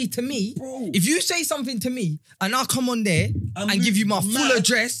you say to me. Bro. If you say something to me and I'll come on there and give you my full mad.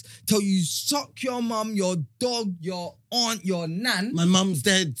 address, tell you suck your mum, your dog, your aunt, your nan. My mum's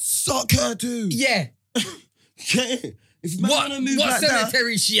dead. Suck her too. Yeah. If man What wanna move like that,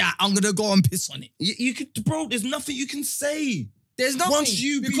 cemetery she at? I'm gonna go and piss on it. you could, bro. There's nothing you can say. There's nothing. Once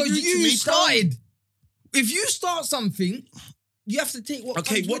you be because rude to you me, started. If you start something, you have to take what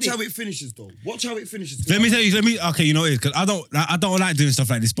Okay, comes watch with how it finishes though. Watch how it finishes. Let me tell you. Okay, you know it because I don't like doing stuff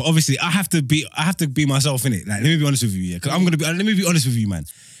like this. But obviously, I have to be myself in it. Like, let me be honest with you, yeah. Because let me be honest with you, man.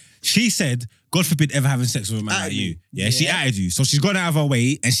 She said, God forbid ever having sex with a man like you. Yeah, she added you. So she's gone out of her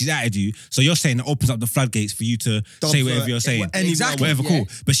way and she's added you. So you're saying it opens up the floodgates for you to say whatever you're saying. Exactly, Whatever, yeah. cool.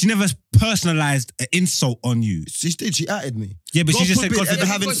 But she never personalized an insult on you. She did. She added me. Yeah, but she just said, forbid God forbid.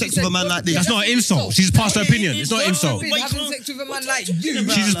 ever having Because she sex said, with a man God like this. That's not an insult. She just passed her opinion. It's not an insult. Having sex with a man like you.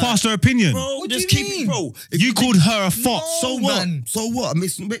 She just passed her opinion. Bro, What do just you keep mean? it, bro. You called her a fuck. So what? man. So what?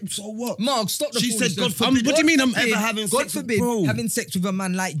 So what? Mark, stop the She said, foolishness. God forbid. what do you mean I'm ever having God sex with- forbid bro. having sex with a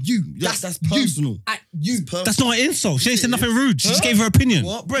man like you. That's you. personal. At you. That's not an insult. She ain't said nothing rude. She just gave her opinion.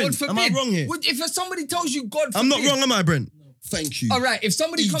 What, God Brent? forbid. Am I wrong here? If somebody tells you God forbid. I'm not wrong, am I, Brent? Thank you. All right, if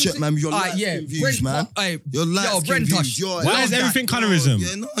somebody comes Egypt, to... man, you're All right, light-skinned views, man. You're Yo, light-skinned Brent views. Hush. You're- Why is everything colorism?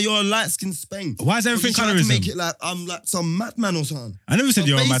 Yeah, no, you're a light-skinned Spain. Why is everything Because you tried to colorism? make it like I'm like some madman or something. I never said So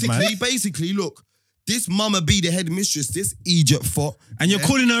you're a madman. Basically, look, this mama be the head mistress, this Egypt fuck. And you're yeah?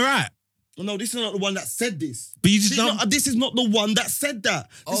 calling her out. No, this is not the one that said this. But you just This is not the one that said that.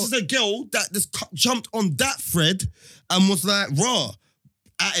 This is a girl that just jumped on that thread and was like, raw,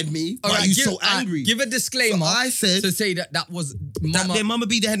 added me. All Why right, are you so angry? Give a disclaimer. So I said to say that was that mama. their mama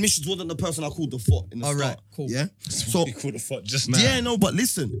be the head mistress wasn't the person I called the fuck in the All start. right, cool. Yeah? So You called her fuck just now. yeah, no, but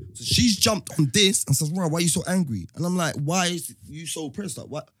listen. So she's jumped on this and says, "Right, why are you so angry?" And I'm like, "Why is you so pressed? Like,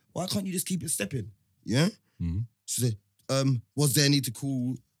 why can't you just keep it stepping?" Yeah. Mhm. She said, "Was there a need to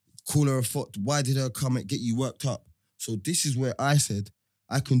call her a fuck? Why did her comment get you worked up?" So this is where I said,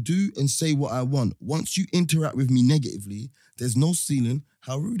 "I can do and say what I want. Once you interact with me negatively, there's no ceiling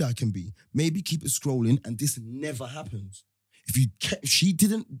how rude I can be. Maybe keep it scrolling, and this never happens. If she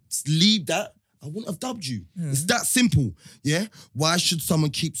didn't leave that, I wouldn't have dubbed you. It's that simple, yeah? Why should someone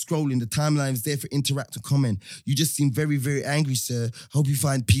keep scrolling? The timeline's there for interact and comment. You just seem very, very angry, sir. Hope you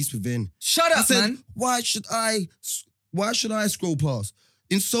find peace within." Shut I up, said, man. why should I scroll past?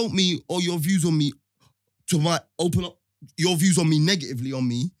 Insult me or your views on me open up your views on me negatively on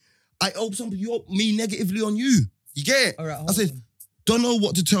me. I open up me negatively on you. You get it? All right, I said, don't know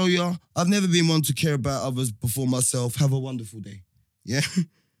what to tell you. I've never been one to care about others before myself. Have a wonderful day. Yeah?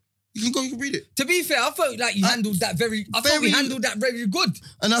 You can read it. To be fair, I felt like you handled that very. I thought we handled that very good.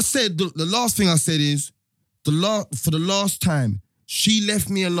 And I said, the last thing I said is, for the last time, she left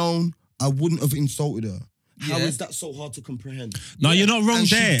me alone, I wouldn't have insulted her. How Yeah. is that so hard to comprehend? No, you're not wrong And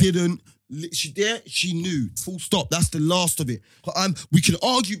there. she didn't She knew. Full stop. That's the last of it. We can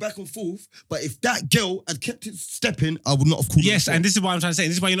argue back and forth, but if that girl had kept it stepping, I would not have called her. Yes, and this is what I'm trying to say.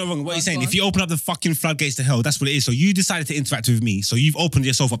 This is why you're not wrong. What you're saying, go if you open up the fucking floodgates to hell, that's what it is. So you decided to interact with me, so you've opened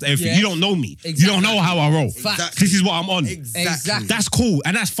yourself up to everything. Yeah. You don't know me. Exactly. You don't know how I roll. Exactly. This is what I'm on. Exactly. That's cool,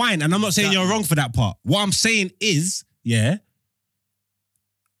 and that's fine. And I'm not saying you're wrong for that part. What I'm saying is,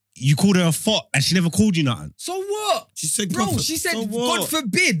 you called her a thought and she never called you nothing. So what? She said, Bro, she said, so what? God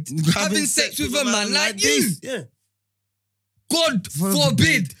forbid having sex with a man like you. this. Yeah. God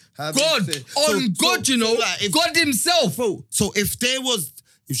forbid. God, on God, you know, God himself. Bro, so if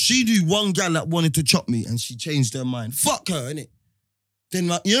she knew one gal that wanted to chop me and she changed her mind, fuck her, innit? Then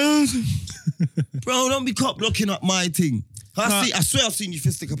like, bro, don't be cop looking at my thing. I swear I've seen you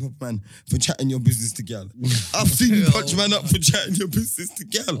fisting up a man for chatting your business to gal. I've seen you punch man up for chatting your business to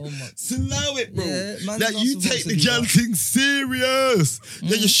gal. So allow it, bro. Like you take the gal thing serious.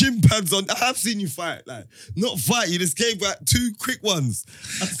 Then your shin pads on. I have seen you fight. Like, not fight, you just gave like 2 quick ones.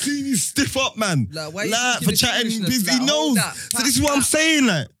 I've seen you stiff up, man. Like for chatting business. He knows. So this is what I'm saying,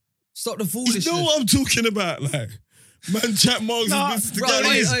 like. Stop the foolishness. You know what I'm talking about, like. Man, chat marks and business together.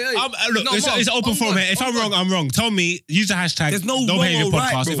 Look, it's open forum here. If I'm wrong, I'm wrong. Tell me, use the hashtag. There's no Don't wrong hate your or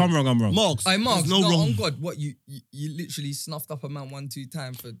podcast. right, bro. If I'm wrong, I'm wrong. Marks. Marks, no wrong. on God, what, you literally snuffed up a man 1-2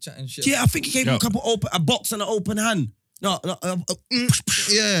 times for chatting shit? Yeah, I think he gave him a box and an open hand.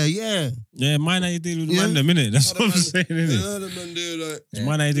 Yeah. Yeah, mine how you deal with the man them, innit? That's what I'm saying, innit? The man there, like,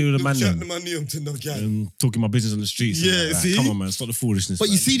 Mine how you deal with the man chat the them. man there to no gal. Talking my business on the streets. and Yeah, like that. see? Come on, man. Stop the foolishness. But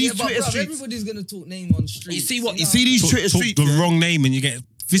you man. see these But Twitter bruv, streets. everybody's gonna talk name on streets. You see what? You see these Twitter Talk streets. the yeah? wrong name and you get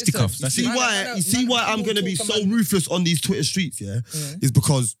fisticuffs. Listen, That's See it. Man, why? man, You see man, why people I'm gonna be talk so about- ruthless on these Twitter streets? Yeah, is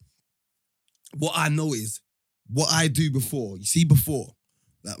because what I know is what I do before. You see, before,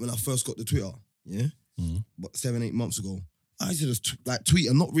 like when I first got the Twitter, yeah, what 7-8 months ago, I used to just like tweet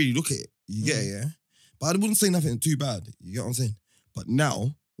and not really look at it. You get it, yeah. But I wouldn't say nothing too bad. You get what I'm saying? But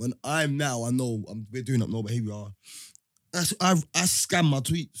now, when I know we're doing up no behavior. I scan my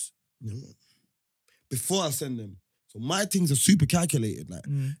tweets, you know, before I send them. So my things are super calculated. Like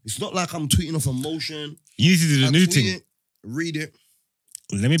it's not like I'm tweeting off emotion. You need to do the I new tweet thing. it, read it.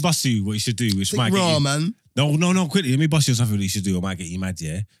 Let me bust you what you should do, which might Think get raw, you. man. No, quickly. Let me bust you something that you should do. It might get you mad,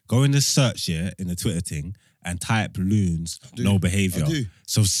 yeah? Go in the search, yeah, in the Twitter thing, and type loons, no behavior. I do.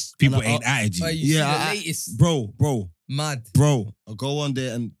 So people And I- ain't at you. Oh, you see Yeah, the I- latest. Bro. Mad. I'll go on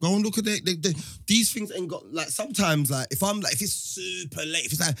there and go and look at these things ain't got like sometimes like if it's super late,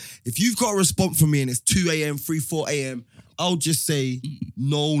 if it's like if you've got a response from me and it's 2 a.m., 3-4 a.m., I'll just say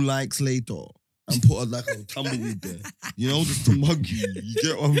no likes later and put a tumbleweed there. You know, just to mug you. You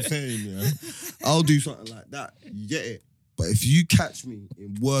get what I'm saying, yeah? I'll do something like that. You get it? But if you catch me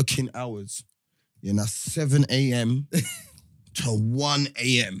in working hours, yeah, that's 7 a.m. to 1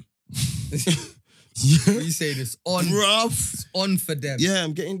 a.m. What you say this on? Bruv. It's on for them. Yeah,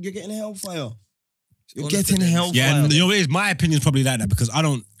 you're getting hellfire. You're On getting for them. hellfire. Yeah, and you know what it is? My opinion's probably like that because I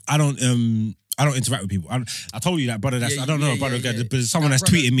don't interact with people. I told you that, brother. That's Yeah, I don't know, yeah, brother. yeah, yeah. But someone That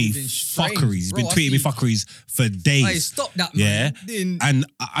that's brother's tweeting me moving strange. fuckeries. He's been Bro, I tweeting me see- fuckeries for days. Hey, stop that, man. Yeah, and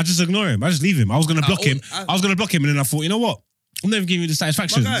I just ignore him. I just leave him. I was gonna block him. I was gonna block him, and then I thought, you know what? I'm never giving you the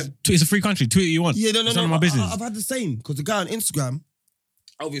satisfaction. My guy. It's a free country. Tweet what you want. Yeah, no. It's none of my business. I've had the same because the guy on Instagram,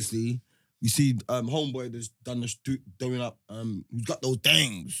 obviously, you see, homeboy that's done doing up. Who's got those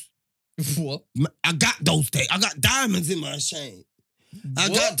things? What? I got those things. I got diamonds in my chain. I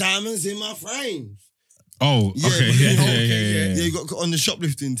What? got diamonds in my frames. Oh, Yeah, okay. but- Yeah, okay, yeah. Yeah, you got on the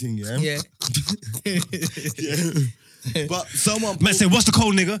shoplifting thing, yeah. Yeah. Yeah. But someone Man said, what's the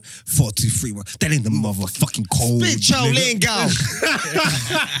code, nigga? 4231. That ain't the motherfucking code. Bitch, yo, nigga. laying go.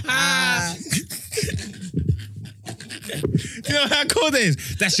 You know how cold that is?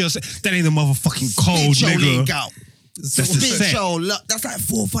 That ain't the motherfucking code, Bitch, yo, laying nigga. go. That's the Bitch, set. yo, look, that's like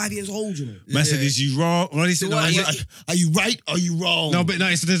 4 or 5 years old, you know. Man said, is you wrong? What he said, no, Are you right? Or are you wrong? no, but no,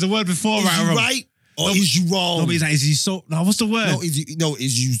 there's a word before is right or you wrong. right or is you wrong? No, but he's like, is he so? No, what's the word? Is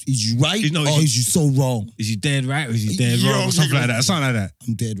you right No, or is you so wrong? Is you dead right or is you dead Yo, wrong? Or something nigga. like that. Something like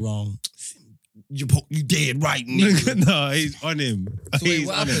I'm dead wrong. You dead right, that. nigga. No, he's on him. So wait, He's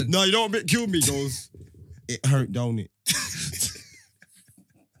what on him. happened? No, you know what killed me, goes. It hurt, don't it?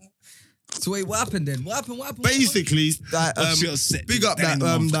 So wait, what happened then? What happened? Basically, that What's your set? big up That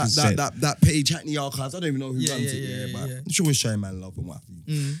that ain't motherfucking set. that page Hackney Archives. I don't even know who Yeah, runs yeah, it, yeah, but yeah. I'm sure we're showing man love and what have you.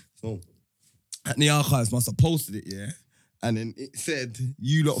 Mm. So Hackney Archives must have posted it, yeah. And then it said,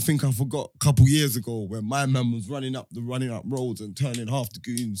 "You lot think I forgot a couple years ago when my man was running up roads and turning half the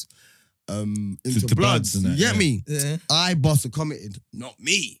goons into To bloods." bloods and that, You get yeah. me? Yeah. I boss committed, not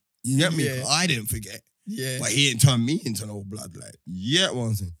me. You get me? Yeah. I didn't forget. Yeah. But he ain't turned me into no blood, like. You get what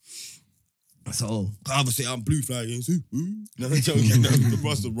I'm saying? So obviously I'm blue flagging. No, I'm joking.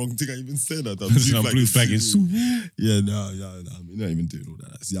 That's the wrong thing I even said. That I'm blue flagging. Yeah, no, I'm not even doing all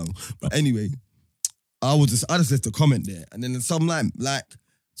that. That's young. But anyway, I just left a comment there, and then some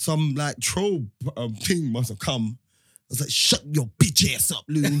troll thing must have come. I was like, shut your bitch ass up,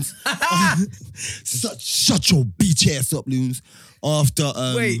 loons. shut your bitch ass up, loons. After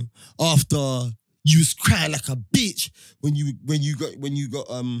you was crying like a bitch when you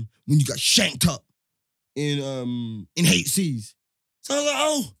got shanked up in HCs. So I was like,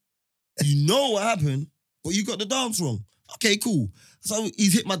 oh, you know what happened, but you got the dance wrong. Okay, cool. So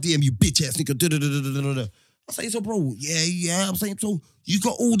he's hit my DM, you bitch ass nigga. I say, so bro, yeah. I'm saying, so you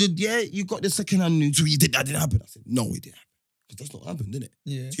got you got the second hand news. So you did that didn't happen. I said, no, it didn't happen. Because that's not happened, didn't it?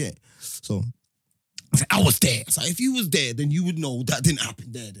 Yeah. So I said, I was there. So if you was there, then you would know that didn't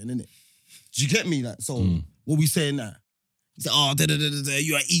happen there, then, innit? Do you get me? Like, so what we saying now? He said, oh,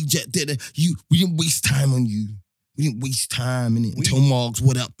 you're an eject. We didn't waste time on you. We didn't waste time, innit? Until Margs,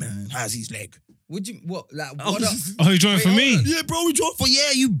 what up, man? How's his leg? What up? Oh, you joined for me? Yeah, bro, we joined for,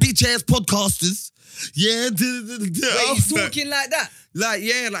 you bitch ass podcasters. Yeah. Wait, he's talking like that? Like,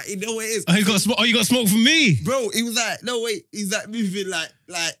 you know what it is. Oh, you got smoke from me? Bro, he was like, no, wait. He's like moving like,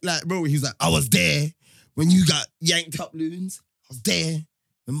 bro, he's like, I was there when you got yanked up, loons. I was there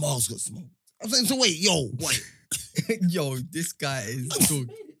when Mars got smoked. I was saying, so wait, Yo, this guy is good.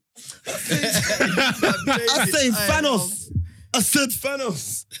 I said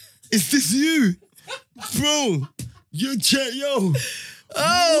Thanos. Is this you? Bro, you chat, yo.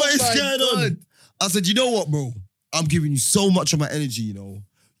 Oh, what is my going God. on? I said, you know what, bro? I'm giving you so much of my energy, you know.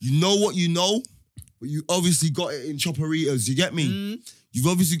 You know what you know, but you obviously got it in chopperitas, you get me? You've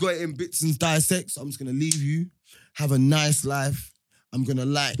obviously got it in bits and dissects. I'm just going to leave you. Have a nice life. I'm going to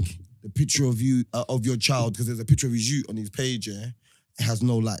like the picture of you, of your child, because there's a picture of his you on his page, yeah? It has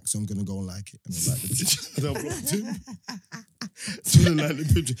no likes, so I'm going to go and like it. And I like the picture. I blocked him. So I didn't like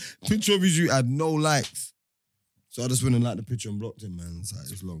the picture. Picture of his you had no likes. So I just went and liked the picture and blocked him, man. It's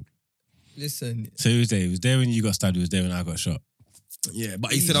like, it's long. Listen. So he was there. He was there when you got stabbed. He was there when I got shot. Yeah,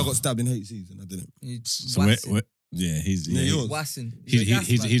 but he said I got stabbed in HCs and I didn't. So he's yours. Wassing.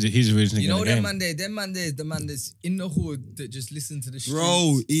 He's originally. You know them man there, the man that's in the hood that just listen to the streets.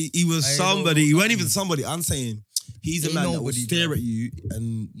 Bro, he was somebody. He wasn't even somebody. I'm saying he's a man that will stare bro. at you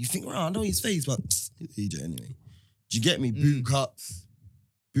and you think, oh, I know his face, but he's EJ anyway. Do you get me? Boot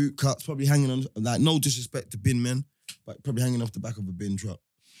cuts, probably hanging on, like, no disrespect to bin men, but probably hanging off the back of a bin truck.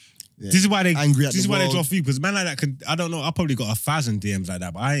 Yeah. This is why they angry at This is why they world. draw for you, because man like that could. I don't know. I probably got 1,000 DMs like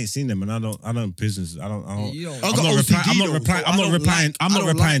that, but I ain't seen them, and I don't business. I don't. You don't. I got OCD I'm not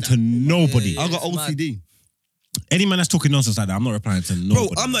replying to nobody. I got OCD. Any man that's talking nonsense like that, I'm not replying to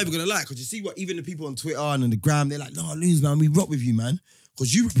nobody. Bro, I'm not even gonna lie, because you see what even the people on Twitter and on the gram, they're like, no, Loons, man, we rock with you, man.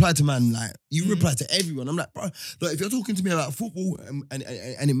 Because you reply to man, like, you reply to everyone. I'm like, bro, look, if you're talking to me about football and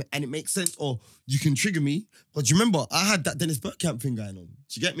it makes sense, or you can trigger me. But you remember, I had that Dennis Bergkamp thing going on. Do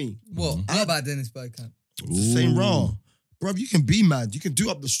you get me? What? What about Dennis Bergkamp? It's the same raw. Bro, you can be mad. You can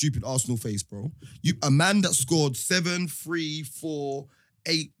do up the stupid Arsenal face, bro. A man that scored 7, 3, 4,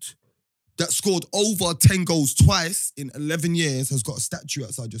 8, that scored over 10 goals twice in 11 years has got a statue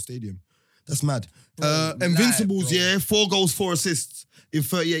outside your stadium. That's mad. Bro, Invincibles, bro. yeah, 4 goals, 4 assists in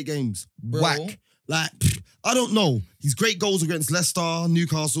 38 games. Bro. Whack. Like, I don't know. He's great goals against Leicester,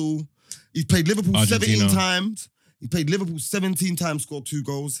 Newcastle. He's played Liverpool Argentina. 17 times. He played Liverpool 17 times, scored 2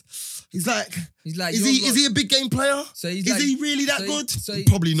 goals. He's like, is he a big game player? So he's is like, he really that so good? so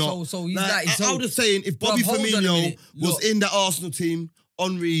Probably not. So he's Like, like, I was just saying, if Bobby hold on a Firmino minute. was Look. in the Arsenal team,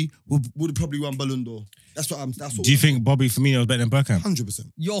 Henry would have probably won Ballon d'Or. That's what. Do you think Bobby Firmino is better than Bergkamp?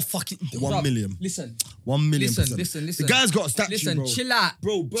 100%. You're fucking 1 million. Listen, 1 million. listen. The guy's got a statue, Listen, bro. chill out,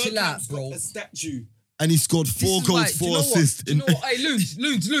 Bro, chill out, Bergkamp's bro. got a statue. And he scored 4 goals, 4 assists. Do you know what? Hey,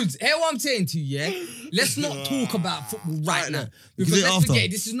 Loons, hear what I'm saying to you, yeah? Let's not talk about football right now. Because it let's after.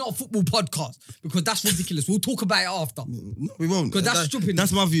 forget, this is not a football podcast. Because that's ridiculous. We'll talk about it after. No, we won't. 'Cause that's stupid.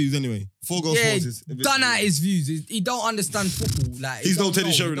 That's my views anyway. 4 goals, 4 Yeah, assists. done out his views. He don't understand football. Like, He's he no don't Teddy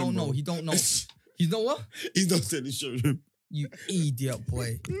know, Sheringham, He don't bro. know. He don't know. He's not what? He's not saying he's showing him. You idiot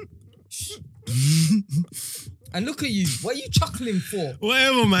boy. And look at you. What are you chuckling for?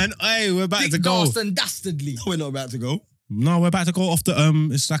 Whatever, man. Hey, we're about Dick to go. Dastard Dastardly. We're not about to go. No, we're about to go off the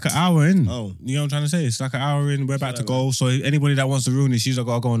it's like an hour in. Oh. You know what I'm trying to say? It's like an hour in, we're about to go. So anybody that wants to ruin this, you've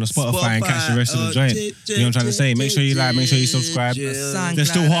got to go on the Spotify and catch the rest of the joint. You know what I'm trying to say? Make sure you like, make sure you subscribe. There's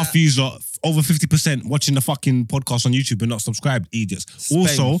still half views over 50% watching the fucking podcast on YouTube and not subscribed, idiots.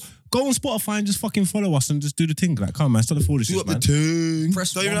 Also, go on Spotify and just fucking follow us and just do the thing. Like, come on, man, stop the Do foolishness, what the man. thing.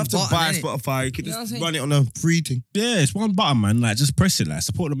 Press Don't even one have to button, buy innit? Spotify. You can You know what I'm just saying? run it on a free thing. Yeah, it's one button, man. Like, just press it. Like,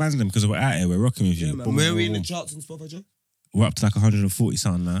 support the man's them because we're out here. We're rocking with you. Yeah, man. Boom, Where boom, are we in boom, the charts on Spotify, Joe? We're up to like 140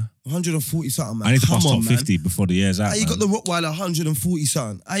 something now. 140 something, man. I need to Come pass on, top man. 50 before the year's out. How you got man. the Rottweiler 140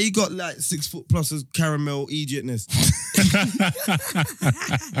 something? How you got like 6 foot plus as caramel idiotness?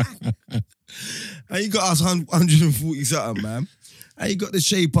 How you got us 140 something, man? How you got the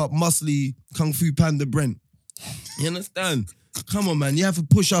shape up, muscly Kung Fu Panda Brent? You understand? Come on, man. You have to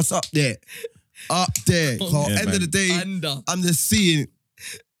push us up there. Up there. 'Cause Yeah, end man. of the day, Under. I'm just seeing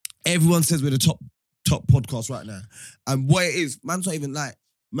everyone says we're the top podcast right now. And what it is, man's not even like,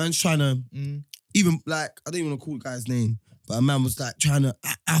 man's trying to even like, I don't even want to call the guy's name, but a man was like trying to,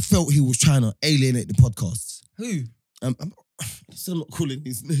 I felt he was trying to alienate the podcasts. Who? I'm still not calling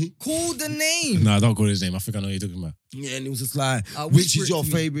his name. Call the name. No, don't call his name. I think I know what you're talking about. Yeah, and he was just like, Whisper which it is your to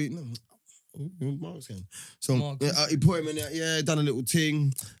me. favorite? No, Mark's game. So Mark. he put him in there, yeah, done a little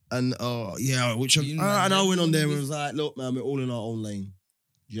thing, and yeah, which You know, and I went on there and never was like, look, man, we're all in our own lane.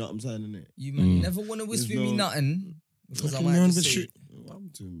 You know what I'm saying, innit? You man never want to whisper me nothing because I might just say,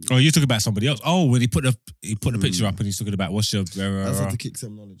 Oh, you're talking about somebody else. Oh, when he put the picture up and he's talking about what's your That's had to kick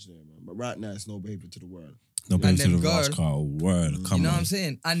some knowledge there, man. But right now, it's no behavior to the world. no And baby to them the girl. rascal word. Come you know on, what I'm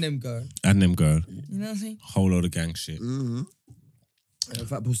saying? And them girl. and them girl, You know what I'm saying? whole load of gang shit. Mm-hmm.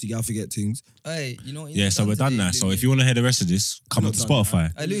 Fat pussy gal forget things. Hey, you know what? Yeah, so we're done now. So if you want to hear the rest of this, come on to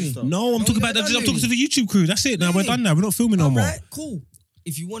Spotify. Hey, Looney. No, I'm talking about we're I'm done, talking to the YouTube crew. That's it. Now we're Looney. done. Now we're not filming no more. Alright, cool.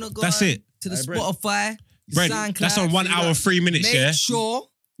 If you want to go That's on it. to the Hey, Brent. Spotify, Brent, SoundCloud, that's on 1 hour 3 minutes. make Yeah. sure.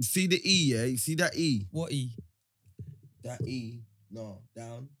 You see the E, yeah? You see that E? What E? That E. No,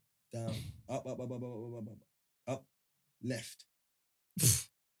 down, up, up, left.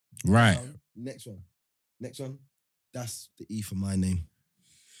 Right. Down. Next one. That's the E for my name.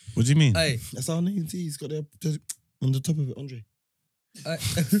 What do you mean? Hey, That's our name. See, he's got there on the top of it, Andre.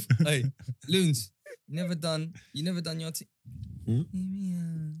 hey, Loons. You never done your thing. Hmm?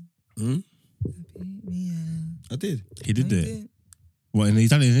 Hmm? I did. He did it. What? And he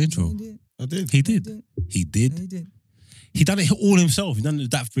done it in the intro. I did. He did. He did. He done it all himself. He done it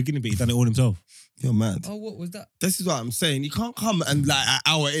that beginning bit. He done it all himself. You're mad. Oh, what was that? This is what I'm saying. You can't come and like an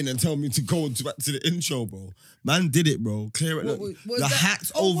hour in and tell me to go back to the intro, bro. Man did it, bro. Clear it. What Look. was The that?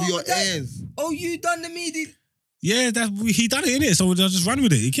 hat's Oh, over what your was that? ears. Oh, you done the media? Yeah, he done it in it. So I just ran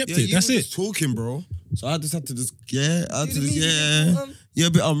with it. He kept Yeah, it. you That's were it. just talking, bro. So I just had to just, yeah, I had Do to the just, media, yeah. You're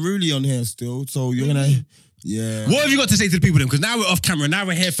a bit unruly on here still, so you're gonna, yeah. What have you got to say to the people then? Because now we're off camera. Now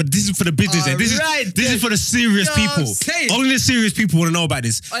we're here for this is for the business. end. This Alright, is for the serious You know what I'm people. saying? Only the serious people want to know about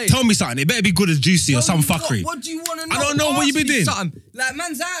this. Hey. Tell me something. It better be good as juicy or some fuckery. What do you want to know? I don't know what you been Ask me doing. something. Like,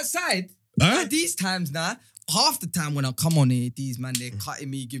 man's outside. Huh? Like, these times now, half the time when I come on here, these man, they're cutting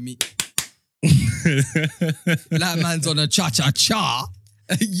me, give me. Like, man's on a cha-cha-cha.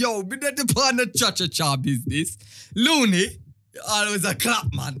 Yo, been at the part of the cha-cha-cha business. Looney, oh, it was a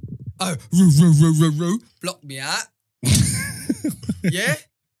clap, man. Oh, roo, block me out. Yeah?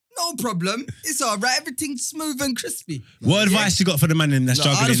 No problem. It's all right. Everything's smooth and crispy. What advice you got for the man in that's No,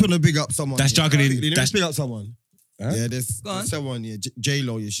 I juggling? just want to big up someone. That's yeah. juggling. Let me That's big up someone. Huh? Yeah, there's Go on. someone, yeah,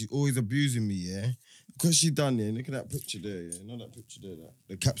 J-Lo, yeah, she's always abusing me, yeah. Because she done, yeah, look at that picture there, yeah. Know that picture there,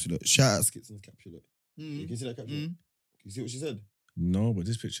 the capsulate. Shout out Skits and the capsulate. You can see that capsulate? Can you see what she said? No, but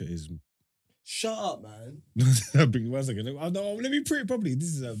this picture is. Shut up, man. Big 1 second. Oh, no, let me print it properly.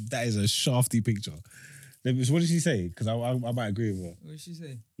 That is a shafty picture. What did she say? Because I might agree with her. What did she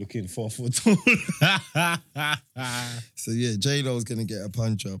say? Looking 4 foot tall. So yeah, J-Lo's gonna get a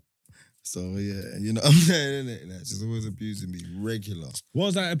punch up. So yeah, you know what I'm saying, innit? Like, she's always abusing me, regular. What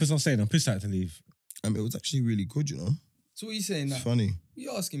was that episode saying? I'm pissed out to leave. It was actually really good, you know. So what are you saying now? It's funny. What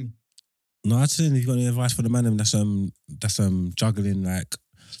you asking me? No, I'd say if you got any advice for the man that's juggling like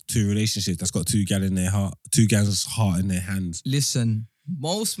 2 relationships, that's got 2 gal in their heart, 2 gals' heart in their hands. Listen,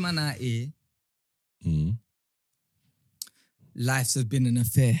 most man out here, life's have been an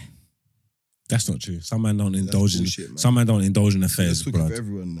affair. That's not true. Some man don't indulge in bullshit, man. some man don't indulge in affairs, Let's talk bro. for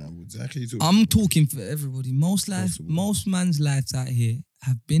everyone now. Exactly. I'm talking for everybody. Possible. Most man's lives out here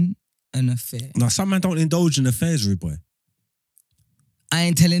have been an affair. No, some man don't indulge in affairs, rude boy. I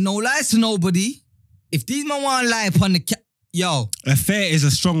ain't telling no lies to nobody. If these man want to lie upon the yo, Affair is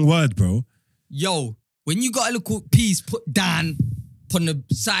a strong word, bro. when you got a little piece put down upon the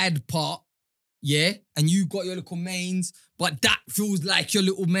side part, yeah, and you got your little mains, but that feels like your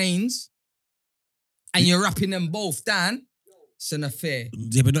little mains, and you're wrapping them both down, it's an affair.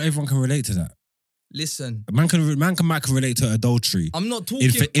 Yeah, but not everyone can relate to that. Listen, Man can relate to adultery. I'm not talking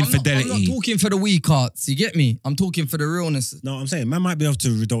Infidelity. I'm not talking for the weak hearts. You get me? I'm talking for the realness. No, I'm saying man might be able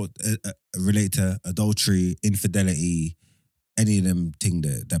to relate to adultery, infidelity, any of them thing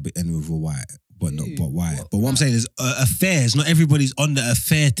that be ending with a white, but not but white. But what I'm saying is affairs. Not everybody's on the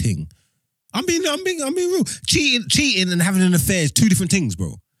affair thing. I'm being real. Cheating and having an affair is two different things,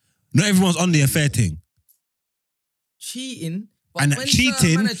 bro. Not everyone's on the affair thing. Cheating. But And when cheating-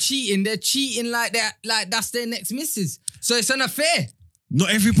 certain men are cheating, they're cheating like that, like that's their next missus. So it's an affair. Not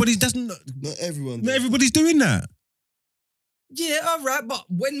everybody's doesn't. Not everyone. Not everybody's doing that. Yeah, all right. But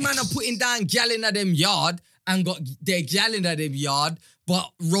when man are putting down gal in a them yard and got their gal in a them yard, but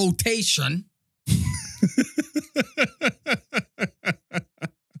rotation.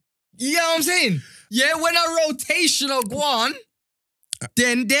 You know what I'm saying? Yeah, when a rotational go on,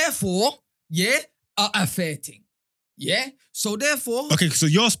 then therefore, yeah, a affair thing. Yeah? So therefore, Okay, so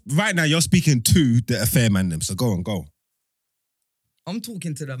right now you're speaking to the affair man them. So go on, go. I'm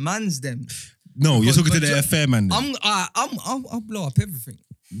talking to the mans them. No, you're Because talking to the affair man them. I'll blow up everything.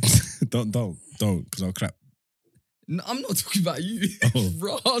 Don't, because I'll clap. No, I'm not talking about you. Oh.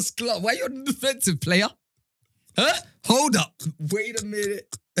 Ross Clark. Why you on the defensive, player? Huh? Hold up. Wait a minute.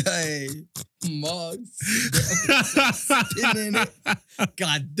 Hey, mugs. Spinning it.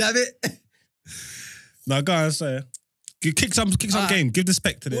 God damn it. No, go on, say. Kick some game. Give the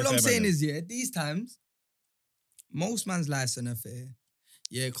spec to the All affair I'm saying man is, yeah, these times, most man's life's an affair.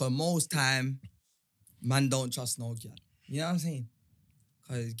 Yeah, because most time, man don't trust no girl. You know what I'm saying?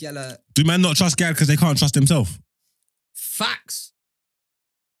 Because girl are Do man not trust Gad because they can't trust themselves? facts.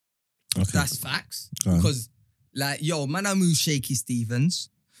 Okay. That's facts. Go on. Because, like, yo, man, I move Shaky Stevens.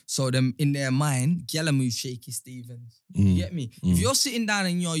 So them in their mind, gyal move Shaky Stevens. You get me? If you're sitting down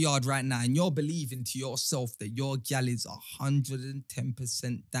in your yard right now and you're believing to yourself that your gal is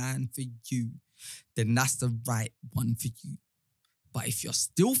 110% down for you, then that's the right one for you. But if you're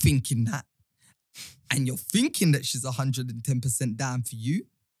still thinking that, and you're thinking that she's 110% down for you,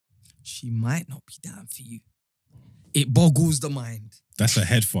 she might not be down for you. It boggles the mind. That's a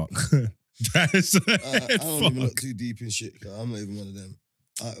head fuck. That's a I head don't even look fuck. too deep in shit. 'Cause I'm not even one of them.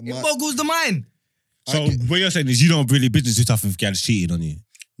 It boggles the mind. So what you're saying is you don't really business too tough if Gad's cheating on you.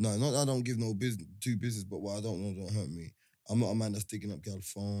 No, not I don't give no business, but what I don't know don't hurt me. I'm not a man that's digging up girl's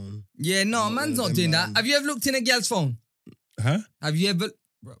phone. Yeah, no, I'm not man's one of not them, doing man. that. Have you ever looked in a girl's phone? Huh? Have you ever...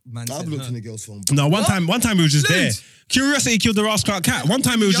 Bro, man I've said, looked huh? in a girl's phone. No, one What? time it was just there. Ludes. Curiosity killed the Ross Clark cat. One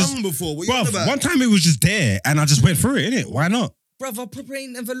time it was Young just before. What you on bruv, about? one time it was just there and I just went through it, innit? Why not? Bruv, I probably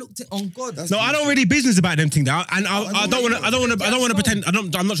ain't never looked at... On God. That's No, I don't really business about them things. I don't want to pretend.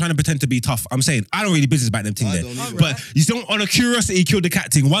 I'm not trying to pretend to be tough. I'm saying I don't really business about them things I there. don't either. But you don't on a curiosity kill the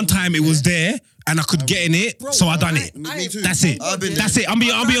cat thing. One time it was there and I could get in it, Bro, so I done it. Me too. That's it. I've been That's it. I'll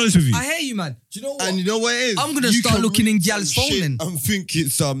be honest with you. I hear you, man. Do you know what? And you know what it is? I'm gonna You start can looking in read gal's some phone shit then. I'm thinking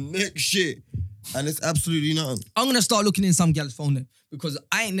some next shit. And it's absolutely nothing. I'm going to start looking in some gal's phone then. Because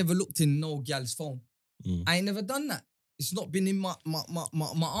I ain't never looked in no gal's phone. Mm. I ain't never done that. It's not been in my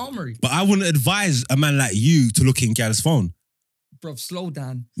armory. But I wouldn't advise a man like you to look in Gal's phone. Bruv, slow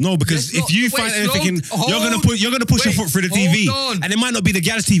down. No, because Let's if you not- find wait, anything, slow- you're gonna push your wait, foot through the hold TV, on. and it might not be the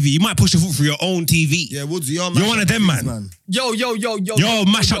Gal's TV. You might push your foot through your own TV. Yeah, Woodsy, you're one of them, man. Yo. Yo,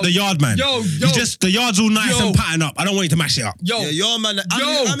 mash up the yard, man. Yo. The yard's all nice Yo. and patterned up. I don't want you to mash it up. Yo. Yeah, you're a man.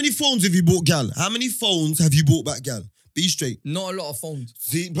 Yo. How many phones have you bought, gal? How many phones have you bought back, gal? Be straight. Not a lot of phones.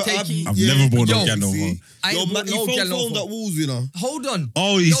 See, but Take it- I've never bought no Yo, gal no see, phone. I ain't bought no you gal no phone phone. that walls, you know. Hold on.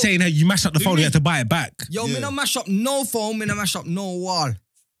 Oh, you're Yo. saying that you mash up the phone, you have to buy it back. Yo, Yeah. me no mash up no phone, me no mash up no wall.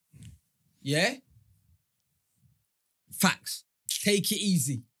 Yeah? Facts. Take it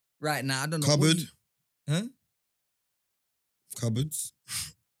easy. Right now, I don't know. what Cupboard. you- Huh? Cupboards.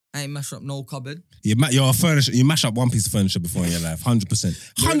 I ain't mash up no cupboard. You mash up one piece of furniture before in your life, 100%,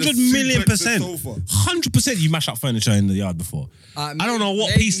 100,000,000%, Sofa. 100%. You mash up furniture in the yard before. I don't know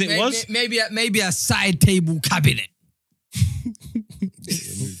what piece it was. Maybe a side table cabinet.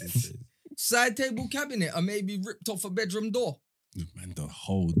 Side table cabinet, or maybe ripped off a bedroom door. Man, the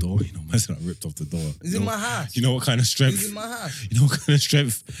whole door, man's not ripped off the door. It's in my house. You know what kind of strength? It's in my house. You know what kind of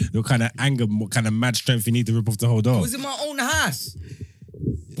strength, what kind of anger, what kind of mad strength you need to rip off the whole It door? was in my own house.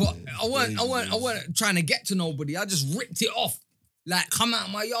 But I weren't trying to get to nobody. I just ripped it off. Like, come out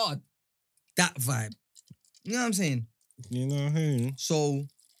my yard. That vibe. You know what I'm saying? You know, hey. So,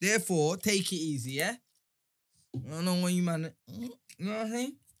 therefore, take it easy, yeah? I don't know when you man. You know what I'm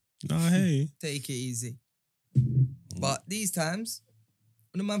saying? No, hey. Take it easy. But these times,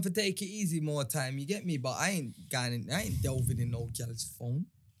 when the man for take it easy more time, you get me? But I ain't delving in no girl's phone.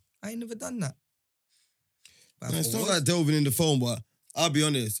 I ain't never done that. But No, it's for not what? like delving in the phone, but I'll be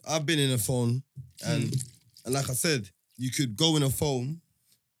honest. I've been in a phone And like I said, you could go in a phone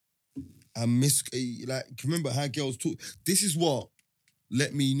and remember how girls talk. This is what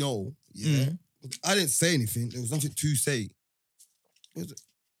let me know. Yeah, I didn't say anything. There was nothing to say. Was it?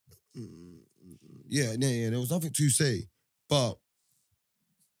 Yeah. There was nothing to say, but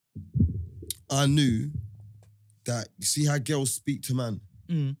I knew that. You see how girls speak to man.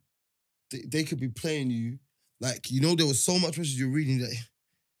 They could be playing you like there was so much message you're reading that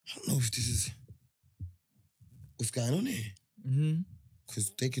I don't know if this is what's going on here.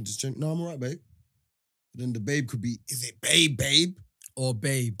 Because they could just no, I'm alright, babe. But then the babe could be, is it babe? Or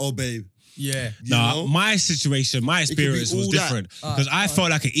babe. Yeah. My situation, my experience was different. Because I felt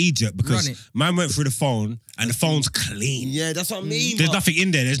like an idiot because man went through the phone and the phone's clean. Yeah, that's what I mean. There's nothing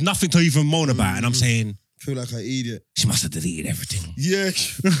in there. There's nothing to even moan about. And I'm saying, feel like an idiot. She must have deleted everything. Yeah.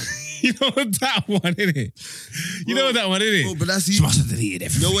 You know that one, innit? You know that one, innit? Bro, but that's she must have deleted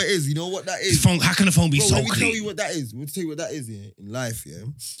everything. You know what it is? You know what that is? How can the phone be so clean? Let me tell you what that is. Let me tell you what that is, yeah, in life, yeah.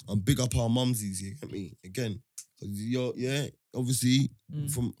 I'm big up our mumsies, yeah, get me? Again, obviously,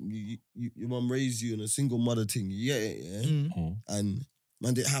 from your mum raised you in a single mother thing, you get it, yeah? And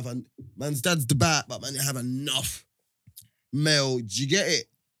man didn't have man's dad's the bat, but man didn't have enough male, do you get it?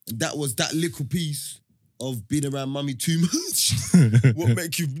 And that was that little piece of being around mummy too much. What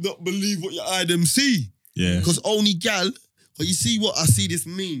make you not believe what your eye them see? Yeah. Because only gal, but you see what I see this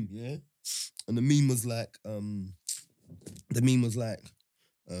meme, yeah? And the meme was like,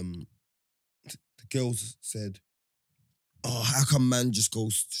 the girls said, oh, how come man just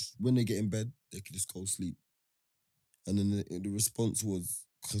goes, when they get in bed, they can just go sleep? And then the response was,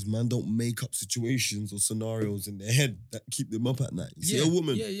 because man don't make up situations or scenarios in their head that keep them up at night. You see a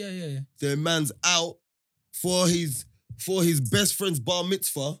woman, their man's out for his best friend's bar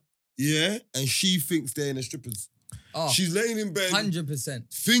mitzvah, yeah, and she thinks they're in a strippers. Oh, she's laying in bed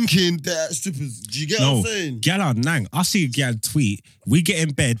 100% thinking they're at strippers. Do you get what I'm saying? Gal are nang. I see a gal tweet, we get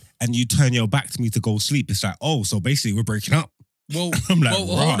in bed and you turn your back to me to go sleep. It's like, oh, so basically we're breaking up. Well, I'm like,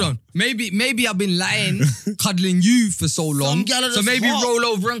 hold on. Maybe I've been lying, cuddling you for so long. So maybe roll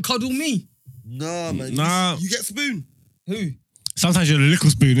over and cuddle me. Nah, man. Nah. You get spoon. Who? Sometimes you're the little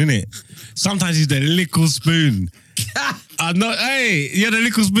spoon, innit? Sometimes he's the little spoon. I'm not, hey, you're the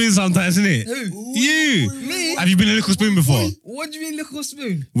little spoon sometimes, innit? Who? You. Me? Have you been a little spoon before? What do you mean little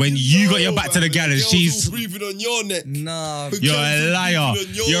spoon? When you got your back to the gal and she's breathing on your neck. Nah. You're a liar.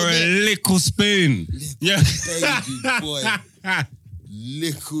 You're a little spoon. Yeah. Baby boy.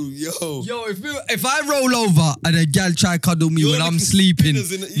 Little, Yo, if I roll over and a gal try cuddle me when I'm sleeping,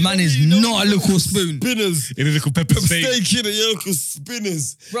 man is not a little spoon. Spinners. In a little pepper steak. Steak in it, your little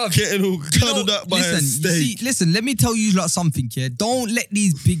spinners. Bruv, getting all cuddled up by a steak. Listen, let me tell you like something, yeah? Don't let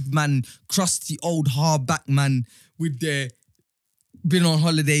these big man, crusty old hardback man with their been on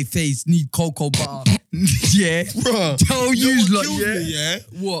holiday face, need cocoa butter. Yeah. Bruh. Don't use like, me, yeah?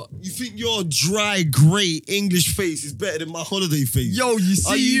 What? You think your dry, grey English face is better than my holiday face? Yo, you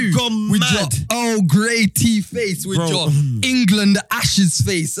see you gone with mad? your old grey tea face, with your England Ashes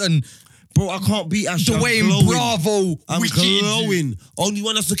face, and bro, I can't beat Ashes. Dwayne Bravo. I'm glowing. Only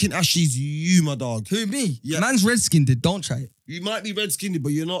one that's looking ashy is you, my dog. Who, me? Yeah. Man's red-skinned, don't try it. You might be red-skinned,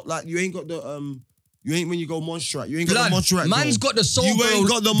 but you're not like, you ain't got the, you ain't when you go Montserrat. You ain't got Blood. the Montserrat glow. Man's got the soul glow. You ain't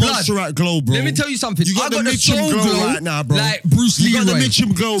got the Montserrat glow, bro. Let me tell you something. You got I the Mitchum soul glow right now, bro. Like Bruce Lee. You got the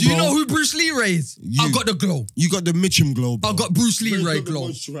Mitchum glow, bro. Do you know who Bruce Lee Ray is? I got the glow. You got the Mitchum glow, bro. I got Bruce Lee Ray glow.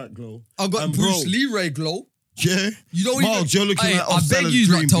 Montserrat glow. I got Bruce Lee Ray glow. Yeah. You don't Mark, you're looking like I off beg salad you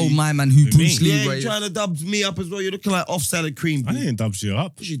cream not told beef. my man who Bruce Lee Yeah, Ray you're is. trying to dub me up as well. You're looking like off salad cream I beef. didn't dub you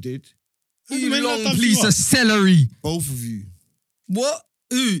up. Yes, you did. You Man, long dub piece you up. of celery. Both of you. What?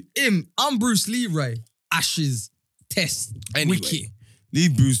 Who? Him. I'm Bruce Lee Ray. Ashes. Test. Anyway, Wiki.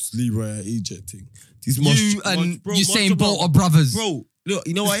 leave Bruce Leroy at ejecting. These You and Usain Bolt are brothers. Bro, look,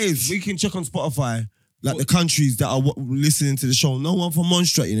 you know what it is? We can check on Spotify, like the countries that are listening to the show. No one from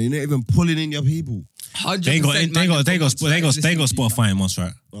Montserrat, you know, you're not even pulling in your people. 100% They ain't got man, Spotify in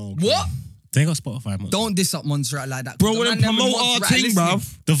Montserrat. Oh, What? They ain't got Spotify in Montserrat. Don't diss up Montserrat like that. Bro, The when man they them in promote our Montserrat thing, listening.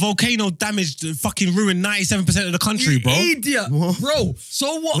 bruv. The volcano damaged, fucking ruined 97% of the country, bro. You idiot. What? Bro,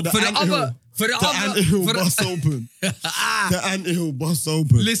 so what? For the other... The Anthill bus open. The Anthill bus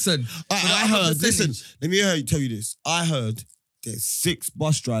open. Listen. I heard, listen, let me tell you this. I heard there's 6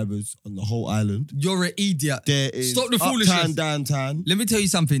 bus drivers on the whole island. You're an idiot. There is Stop the uptown, foolishness. downtown. Let me tell you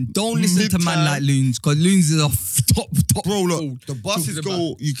something. Don't listen to man Midtown. like Loons, because Loons is a top. Bro, look, fool. the buses Talking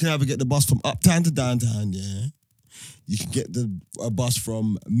go, you can either get the bus from uptown to downtown, yeah? You can get a bus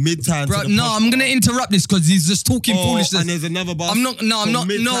from midtown Bro, to the no, posh I'm gonna part. interrupt this because he's just talking foolishness. And there's another bus. I'm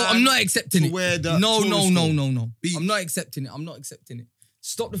not accepting to it. where the No. tourists go. I'm Beach. not accepting it. I'm not accepting it.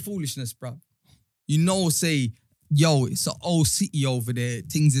 Stop the foolishness, bro. you know, say, yo, it's an old city over there.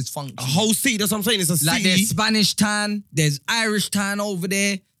 Things is functioning. A whole city, that's what I'm saying. It's a city. Like there's Spanish town, there's Irish town over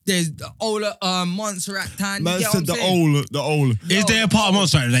there, there's the old Montserrat town. Man You get said what the I'm saying? old. Is there a part of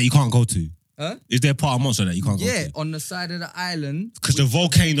Montserrat that you can't go to? Huh? Is there a part of Montserrat that you can't go Yeah, to? on the side of the island. Because the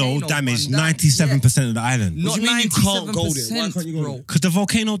volcano damaged man, 97% of the island. Not do you mean you can't go there? Why 97%, can't you go bro. there? Because the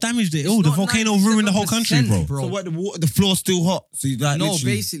volcano damaged it. It's Oh, the not volcano ruined the whole country, 97%, bro. So what, the floor's still hot? So you like No,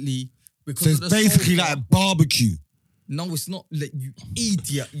 literally... basically, because So of it's the basically sulfur- like barbecue. No, it's not. Like, you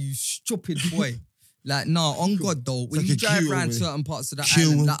idiot, you stupid boy. Like, nah, on God though, when like you a drive queue around over certain parts of the Queue.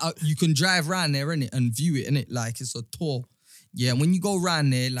 island, like, you can drive around there, innit, and view it, innit, like it's a tour. Yeah, when you go around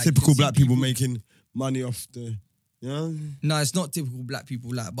there, like Typical you see black people making money off the... Yeah? No, it's not typical black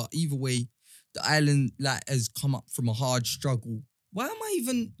people, like, but either way, the island like has come up from a hard struggle. Why am I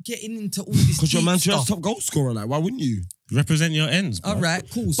even getting into all this? Because your deep man's stuff? top goal scorer, like, why wouldn't you? Represent your ends, bro. All right,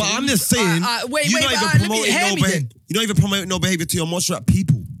 cool. So But I'm you- just saying, wait, you're wait, not even let me promoting hear no me then. You don't even promote no behaviour to your Montserrat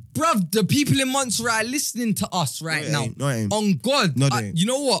people. Bruv, the people in Montserrat are listening to us right now. No, it ain't. On God. No, they ain't. You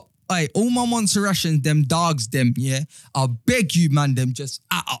know what? Aye, all my Montserratians, them dogs, them, yeah. I beg you, man, them just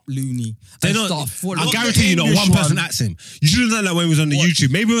at up loony. They and don't. start following. I guarantee you, not English one person one. acts him. You should have done that when it was on the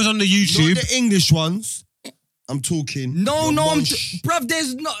YouTube. Maybe it was on the YouTube. Not the English ones. I'm talking. No, your no, Monsh- bruv,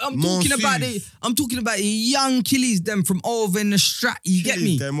 there's not. I'm Monsees. talking about the young killies, them from over in the Strat. You get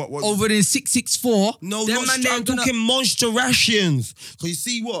me? Killies, them what- Over in 664. No, them not man, I'm they're talking Monsteratians. Because you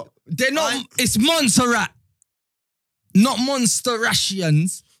see what? They're not. It's Montserrat, not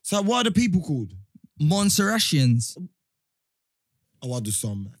Monsteratians. So what are the people called? Montserratians. Oh, I'll do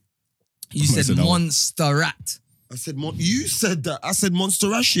some, man. You I said said that one. Montserrat. I said, you said that. I said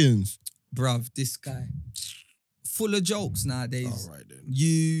Monsteratians. Bruv, this guy. Full of jokes nowadays. All right, then.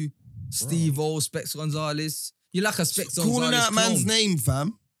 You, Steve O, Specs Gonzalez. You like a Specs Gonzalez Calling out man's clone. name,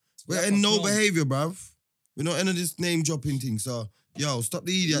 fam. We're Like in a no clone. behaviour, bruv. We're not into this name dropping thing. So, yo, stop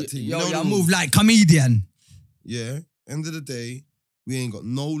the idiot thing. Yo, You know you the move rules. like comedian. Yeah. End of the day, we ain't got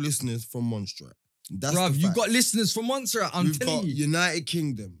no listeners from Montserrat. That's Bruv, the you fact. got listeners from Montserrat, I'm We've telling got you. United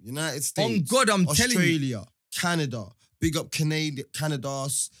Kingdom, United States. On God, I'm telling you. Australia, Canada. Big up Canada,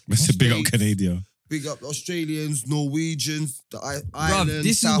 Mr. Big Up States, Canada. Big up Australians, Norwegians, the islands.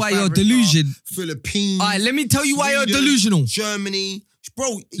 this is South why you're Africa, delusion. Philippines. All right, let me tell you why you're Sweden, delusional. Germany.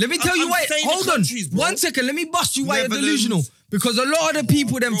 Bro, Let me tell you why. Hold on. One second. Let me bust you why you're Netherlands. delusional. Because a lot of the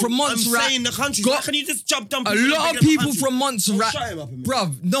people them from I'm Montserrat. saying the countries. got- Why can you just jump down? A lot of people from Montserrat, shut him up a minute.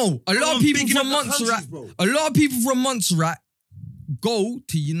 bruv. No, a lot I'm of people bigging from up the Montserrat. countries, bro. A lot of people from Montserrat go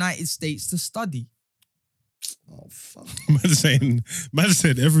to United States to study. Oh, fuck. Man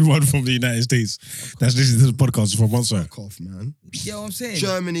said everyone from the United States that's listening to the podcast is from Montserrat. Fuck off, man. You get what I'm saying?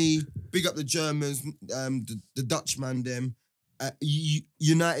 Germany, big up the Germans, the Dutchman, them.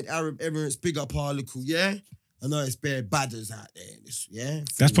 United Arab Emirates, big up our little, yeah? I know it's bare badders out there, this, yeah?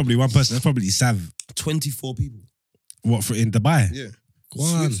 That's probably one person. That's probably Sav. 24 people. What, for in Dubai? Yeah. Go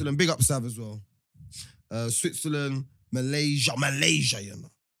on. Switzerland, big up Sav as well. Switzerland, Malaysia, you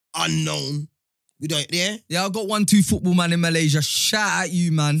know. Unknown. We don't, yeah? Yeah, I got 1-2 football man in Malaysia. Shout out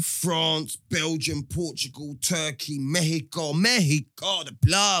you, man. France, Belgium, Portugal, Turkey, Mexico, the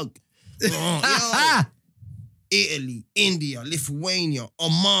plug. Yo. Italy, India, Lithuania,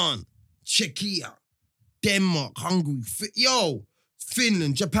 Oman, Czechia, Denmark, Hungary,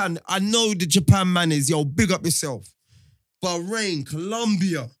 Finland, Japan. I know the Japan man is, big up yourself. Bahrain,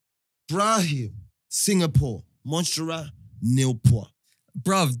 Colombia, Brazil, Singapore, Montserrat, Newport.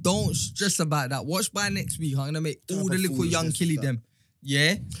 Bruv, don't stress about that. Watch by next week. I'm going to make all the little young killie them.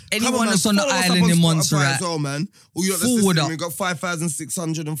 Yeah? Anyone that's on the island in Montserrat, as well, man. All you forward up. We got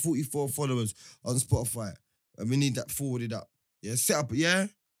 5,644 followers on Spotify. And we need that forwarded up. Yeah, set up, yeah?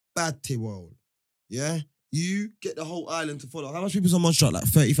 Bad T world. Yeah? You get the whole island to follow. How much people's on Montserrat? Like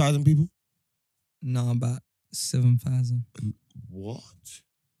 30,000 people? no, about 7,000. What?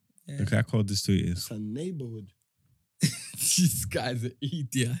 Look how cold this tweet is. It's a neighborhood. This guy's an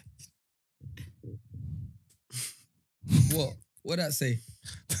idiot. What? What'd that say?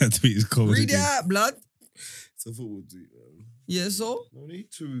 That tweet is cold. Read it out, blood. It's a football tweet, man. Yeah, so? No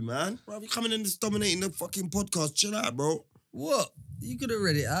need to, man. Bro, you coming in and just dominating the fucking podcast. Chill out, bro. What? You could have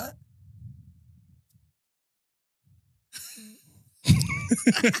read it out.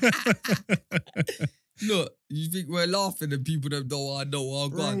 Look, you think we're laughing and people that don't know what I'm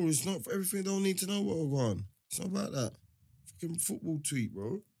Bro, going. it's not for everything. Don't need to know what we're going. It's not about that. Fucking football tweet,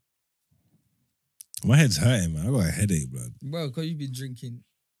 bro. My head's hurting, man. I got a headache, blood. Bro, because you've been drinking.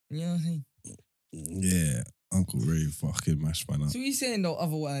 You know what I'm saying? Yeah. Uncle Ray fucking mashed man up. So you saying though?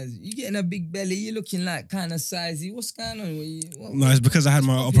 Otherwise, you getting a big belly. You looking like kind of sizey. What's going on? No, it's because I had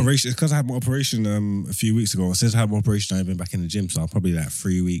my what's popping? operation. It's because I had my operation a few weeks ago. Since I had my operation, I've been back in the gym, so I'm probably like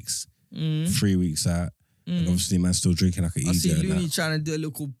 3 weeks. 3 weeks out. And obviously, man's still drinking like an I see idiot. Looney trying to do a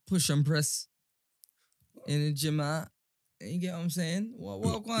little push and press in the gym out. You get what I'm saying?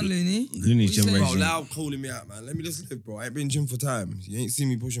 What go on, Looney? Looney's What you gym saying? Bro, regime. loud calling me out, man. Let me just live, bro. I ain't been gym for time. You ain't seen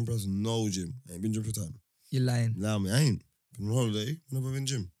me pushing press. No gym. I ain't been gym for time. You're lying. Allow me. I ain't been on holiday. Never been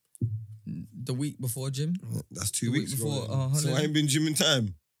gym. The week before gym? That's The 2 week weeks before, ago. So holiday? I ain't been gym in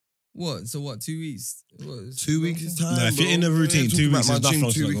time. What? So what? 2 weeks? What, 2 weeks is time. Nah, if you're bro. in the routine, Talking 2 about weeks my is nothing gym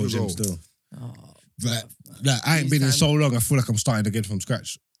else to 2 go weeks gym ago. still. Oh, Like, I ain't been in These so long. I feel like I'm starting again from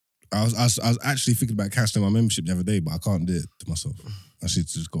scratch. I was actually thinking about cancelling my membership the other day, but I can't do it to myself. I should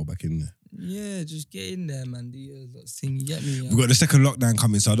just go back in there. yeah, just get in there, man. Do your thing. You get me? We've got the second lockdown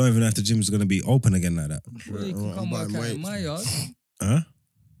coming, so I don't even know if the gym's going to be open again like that. Well, you can I'm come buying work out in weights. my yard. Huh?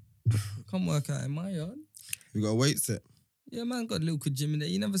 Come work out in my yard. We got a weight set. Yeah, man, got a little gym in there.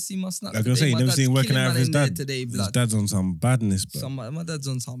 You never see my snap. Like I was saying, you never seen him working out with his dad. today, His blood. dad's on some badness, bro. My dad's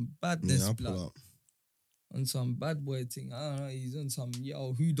on some badness, Yeah, I'll blood. pull up. On some bad boy thing. I don't know. He's on some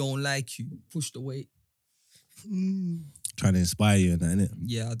who don't like you. Push the weight. Trying to inspire you and that, innit?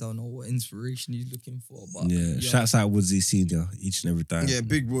 Yeah, I don't know what inspiration he's looking for, but Yeah, shouts out Woodsy Senior each and every time. Yeah,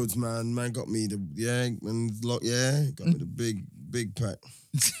 Big Woods, man. Man got me the got me the big pack.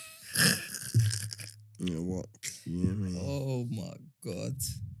 You know what? Yeah, Oh my god.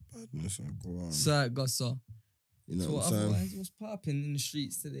 badness will go on. So, Gossa. You know So what I'm saying? otherwise, what's popping in the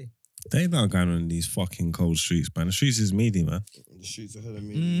streets today? They not going on these fucking cold streets, man. The streets is meaty, man. The streets ahead of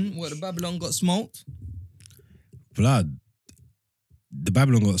me. What, the Babylon got smoked? Blood. The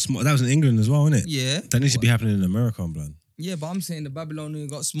Babylon got smoked. That was in England as well, innit? Yeah. That needs to be happening in America, blood. Yeah, but I'm saying the Babylon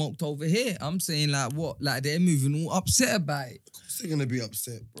got smoked over here. I'm saying like what? Like they're moving all upset about it. Of course they're gonna be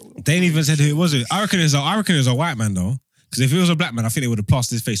upset, bro. They ain't even said who it was. I reckon it was a white man, though. Because if it was a black man, I think they would have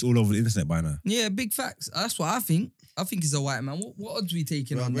plastered his face all over the internet by now. Yeah, big facts. That's what I think. I think he's a white man. What odds we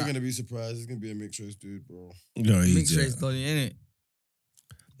taking Bro, on we're that? gonna be surprised. It's gonna be a mixed race dude, bro. No, Mixed race, Donny, innit?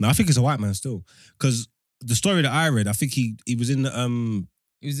 No, I think it's a white man still. Because the story that I read, I think he was in the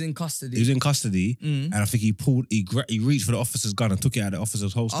He was in custody. he was in custody, Mm. and I think he reached for the officer's gun and took it out of the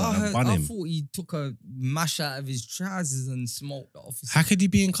officer's holster and bun I him. thought he took a mash out of his trousers and smoked the officer. How could he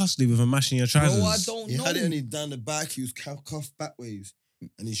be in custody with a mash in your trousers? Bro, I don't He know. had it and he down the back. He was cuffed backways,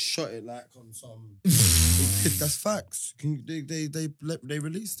 and he shot it like on some. That's facts. They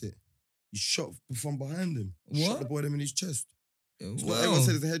released it. He shot from behind him. What? Shot the boy them in his chest. So Wow. everyone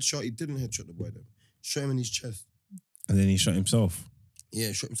said it's a headshot. He didn't headshot the boy them. Shot him in his chest. And then he shot himself.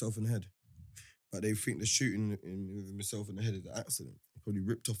 Yeah, shot himself in the head. But they think the shooting with himself in the head is an accident. He probably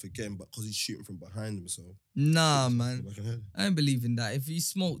ripped off again, but because he's shooting from behind himself. Nah, in man. the back of the head. I don't believe in that. If he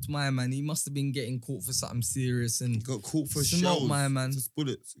smoked my man, he must have been getting caught for something serious. He And got caught for Smoke shells. my man. Just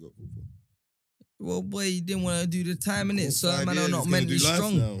bullets. He got caught for. well, boy, he didn't want to do the time in it. Caught So 5 man are years, not he's gonna mentally do life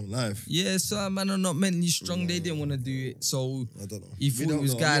strong. now, life. Yeah, so man are not mentally strong. They didn't want to do it. So I don't know. he We thought he don't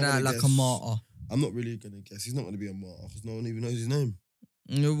was know. going I'm not out gonna like a guess. martyr. I'm not really gonna guess. He's not gonna be a martyr because no one even knows his name.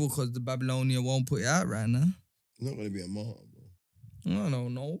 No, because the Babylonian won't put it out right now. He's not gonna be a martyr, bro. I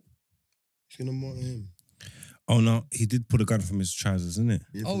don't know. He's gonna martyr him. Oh no, he did pull a gun from his trousers, isn't it?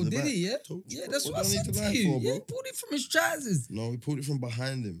 Yeah, Oh, from the did back. he? Yeah, Told you, yeah. bro. That's what I do said need to lie you. for, Yeah, bro? he pulled it from his trousers. No, he pulled it from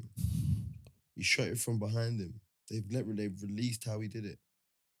behind him. He shot it from behind him. They've released how he did it.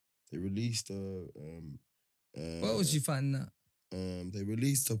 They released Where was you finding that? They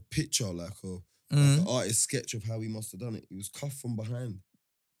released a picture like an artist sketch of how he must have done it. He was cuffed from behind.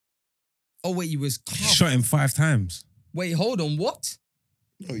 Oh wait, he was He cuffed. shot him 5 times. Wait, hold on. What?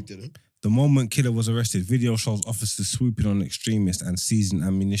 No, he didn't. The moment killer was arrested, video shows officers swooping on extremists and seizing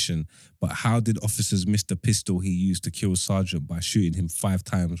ammunition. But how did officers miss the pistol he used to kill Sergeant by shooting him 5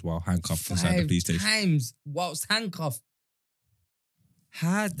 times while handcuffed inside the police 5 station? times whilst handcuffed.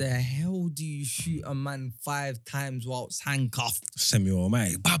 How the hell do you shoot a man 5 times whilst handcuffed?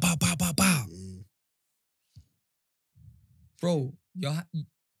 Semi-automatic. Ba, ba, ba, ba, ba. Bro,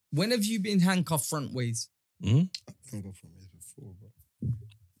 when have you been handcuffed front ways? I can't go from this before, bro.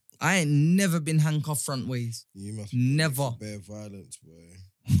 I ain't never been handcuffed front ways. You must Never. bear violence, boy.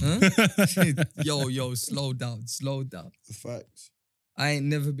 Huh? Yo, slow down. The facts. I ain't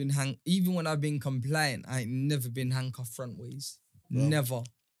never been even when I've been compliant, I ain't never been handcuffed front ways. Bro. Never.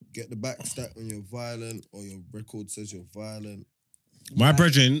 Get the back stat when you're violent or your record says you're violent. My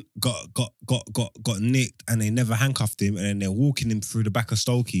brethren got nicked and they never handcuffed him, and then they're walking him through the back of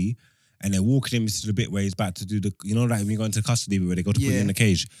Stokey, and they're walking him into the bit where he's about to do the, you know, like when you go into custody where they go to put you Yeah. in the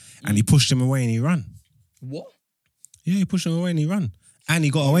cage, and he pushed him away and he ran. What? Yeah, he pushed him away and he ran. And he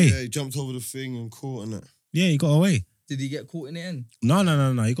got away. Yeah, he jumped over the thing and caught and that. Yeah, he got away. Did he get caught in the end? No,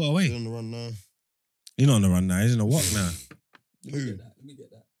 he got He's away. on the run now. He's not on the run now, he's in a walk now. Let me get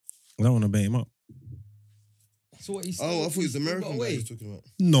that. I don't want to bait him up. So what he said? Oh, I thought it was the he American got guy away. he was talking about.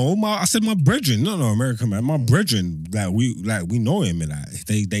 No, I said my brethren, no American man. My brethren, we know him. Like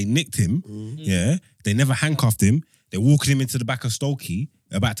they nicked him. Mm. Yeah, they never handcuffed him. They walked him into the back of Stokey,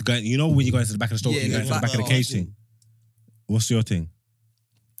 about to go. You know when you go into the back of the Stokey, Yeah, you go the into the back back of the part. cage thing. What's your thing?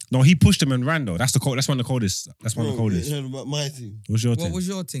 No, he pushed him and ran though. That's one of the coldest. That's one of the Bro, you coldest. heard about my team. What's your What thing? was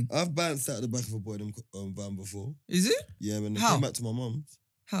your thing? I've bounced out the back of a boy them van before. Is it? Yeah, when they How? came back to my mum's.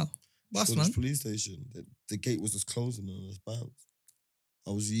 How? Bus Scottish man. police station. The gate was just closing and I just bounced.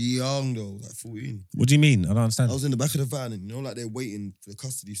 I was young though, like 14. What do you mean? I don't I understand. was in the back of the van and you know, like they're waiting for the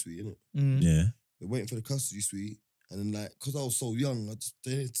custody suite, innit? Mm. Yeah. They're waiting for the custody suite, and then like, cause I was so young,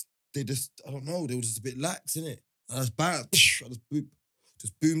 they just I don't know, they were just a bit lax, innit? I just bounced, I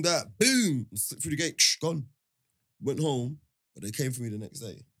just boomed out, boom, slipped through the gate, gone. Went home, but they came for me the next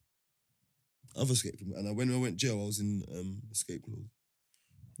day. I've escaped from it, and when I went jail, I was in escape clause.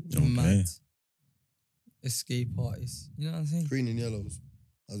 Okay. Mad. Escape artist. You know what I'm saying? Green and yellows.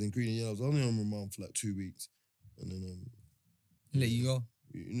 I was in green and yellows. I was only on remand for like 2 weeks, and then Let you go.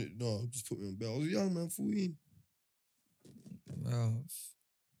 no, just put me on bail. I was young man, 14. Well,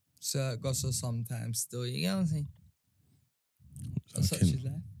 so it goes so sometimes still. You know what I'm saying? That's such Okay. is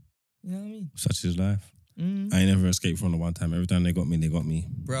life. You know what I mean? Such is life. Mm. I ain't never escaped from the one time. Every time they got me, they got me.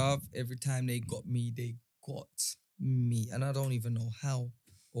 Bruv, every time they got me, and I don't even know how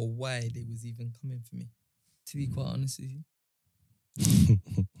or why they was even coming for me. To be quite honest with you.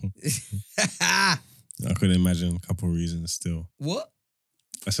 I could imagine a couple of reasons still. What?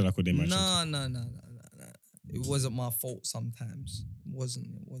 I said I could imagine. No. It wasn't my fault sometimes. It wasn't.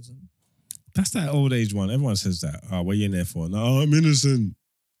 That's that old age one. Everyone says that. Oh, what are you in there for? No, I'm innocent.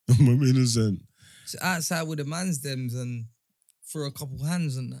 I'm innocent. So outside with the man's dems and threw a couple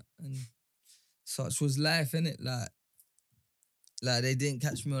hands and that. And such was life, innit? Like they didn't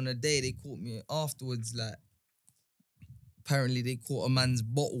catch me on a day. They caught me afterwards. Like apparently they caught a man's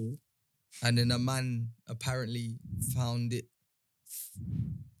bottle, and then a man apparently found it.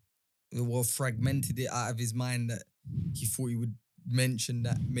 Well, fragmented it out of his mind that he thought he would mention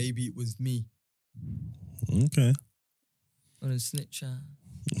that maybe it was me Okay. on a snitch chat.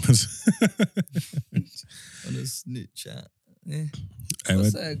 On a snitch chat. Yeah. Hey,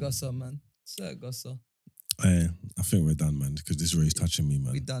 What's that, Gossa, man? What's that, Gossa? I think we're done, man, because this race touching me,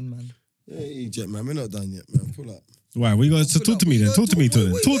 man. We done, man. Yeah, Egypt, man. We're not done yet, man. Pull up. Why? We got to Pull talk up. to me then. Talk to me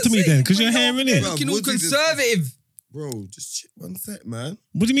then. Talk to me then, because you're here, innit? Bro, Looking all what did this- conservative. Bro, just shit, one sec, man.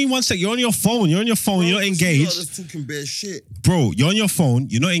 What do you mean 1 sec? You're on your phone. You're not Bro, engaged. You lot just talking bare shit. Bro, you're on your phone.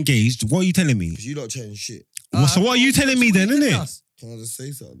 You're not engaged. What are you telling me? Because you lot chatting shit. Well, so what are you telling me then, innit? Can I just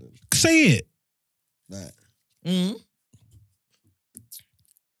say something then? Say it. Like, Mm-hmm.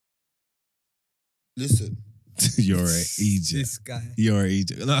 listen. You're an Egypt. This guy. You're an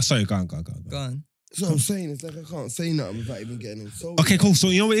Egypt. No, sorry, go on. Go on. That's what I'm saying. It's like I can't say nothing without even getting insulted. Okay, cool. So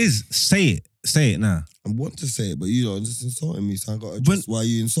you know what it is? Say it. Say it now. I want to say it, but you lot are just insulting me, so I got to just why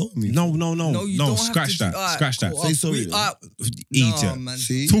you insulting me. No. No, you don't have Scratch to that. do- alright, Scratch that. cool. Say sorry then. Egypt. No, man.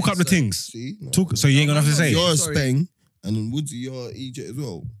 See? Talk up the Sorry. things. See? No. Talk. So you ain't gonna have to say it. You're a Sorry. Spang, and then Woodsy, you're Egypt as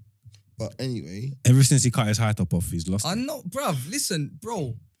well. But anyway, Ever since he cut his high top off, he's lost. I know, bruv. Listen,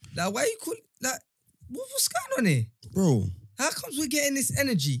 bro. Like, why you call like what's going on here? bro, How comes we're getting this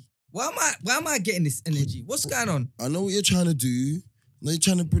energy? Why am I getting this energy? What's going on? I know what you're trying to do. I know you're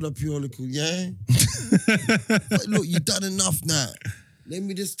trying to build up your little, yeah? But look, you've done enough now. Let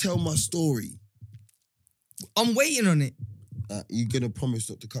me just tell my story. I'm waiting on it. You're going to promise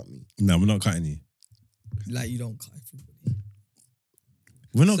not to cut me. No, we're not cutting you. Like you don't cut everybody.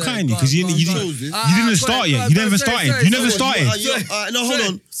 We're not Sorry, cutting you go on, because you go on, didn't. go on. You You didn't start yet. You never started. You never started. No, hold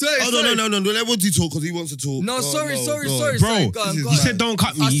on. No, let Woodsy talk because he wants to talk. No, Go on, sorry. go on. Bro, Go on, this go is you on. said don't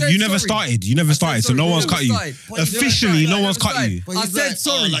cut me. I said You never sorry. started. You never started, so no one's cut you. Officially, no one's cut you. But I he's said like,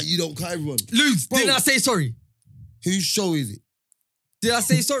 sorry. like you don't cut everyone. Luz, Bro. didn't I say sorry? Whose show is it? Did I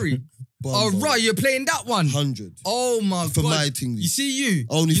say sorry? Oh, right, you're playing that one. 100. Oh my For God. my thing. You see you.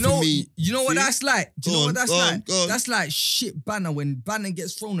 Only you know, for me. You know what See? that's like? Do you Go know on, what that's go on, like? go on. That's like shit banner when banner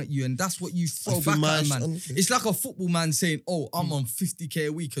gets thrown at you and that's what you throw I feel back my at a man. honestly. It's like a football man saying, oh, I'm on 50k a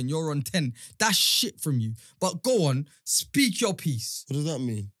week and you're on 10. That's shit from you. But go on, speak your piece. What does that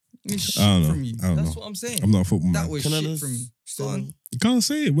mean? It's shit I don't know. from you. I don't That's know. what I'm saying. I'm not a football That man. was Can I shit just from you. stay Go on. on? You can't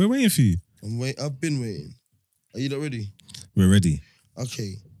say it. We're waiting for you. I've been waiting. Are you not ready? We're ready.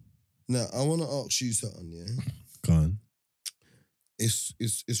 Okay. Now I want to ask you something. Yeah, Go on.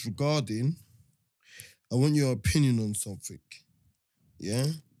 it's regarding I want your opinion on something. Yeah?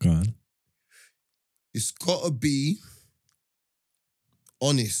 Go on. It's gotta be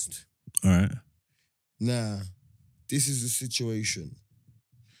honest. All right. Now, this is the situation.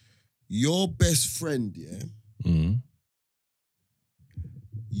 Your best friend, yeah? Mm.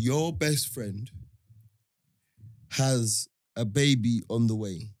 Your best friend has a baby on the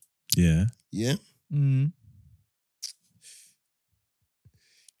way. Yeah. Yeah? Mm.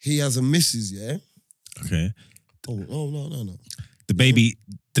 He has a missus, yeah? Okay. Oh, no. The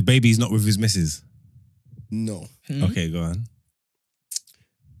baby's not with his missus. No. Hmm? Okay, go on.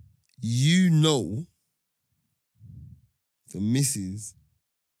 You know the missus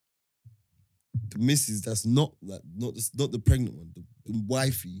that's not the pregnant one, the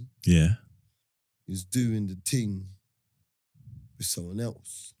wifey Yeah. is doing the thing with someone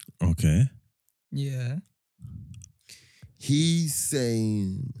else. Okay. Yeah. He's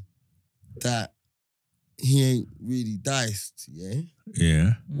saying that he ain't really diced, yeah?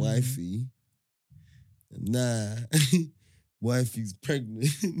 Yeah. Wifey. Nah. Wifey's pregnant.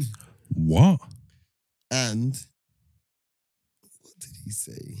 What? And what did he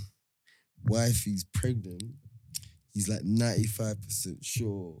say? Wifey's pregnant. He's like 95%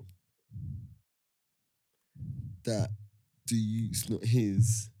 sure that the youth's not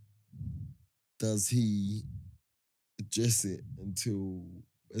his. Does he address it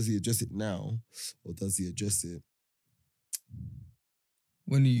does he address it now? Or does he address it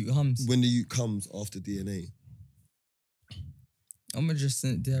When you comes, when the youth comes after DNA? I'm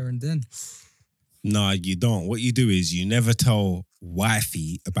addressing it there and then. No, you don't. What you do is you never tell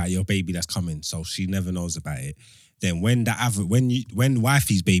wifey about your baby that's coming, so she never knows about it. Then when when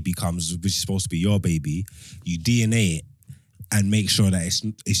wifey's baby comes, which is supposed to be your baby, you DNA it and make sure that it's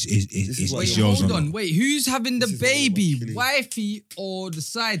why it's you're yours. Hold or on, not. wait. Who's having the This is why you're baby? killing. Wifey or the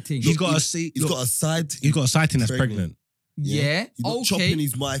side thing? He's got He's got a side. he's got a sighting that's Pregnant. pregnant. Yeah. He's not Okay. chopping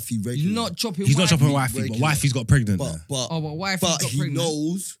his wifey regularly. You're not chopping. He's not chopping wifey. wifey, but regular. wifey's got pregnant. but now. but Oh, but wifey but got he pregnant.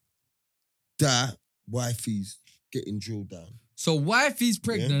 knows that wifey's getting drilled down. So wifey's Yeah?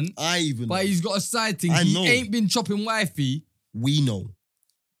 pregnant, I even but know. he's got a side thing. I He know. ain't been chopping wifey. We know.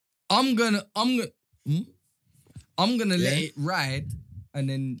 I'm gonna let Yeah? it ride and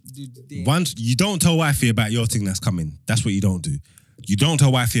then do the thing. Once you don't tell wifey about your thing that's coming. That's what you don't do. You don't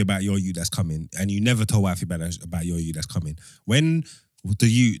tell wifey about your you that's coming, and you never tell wifey about your you that's coming. When the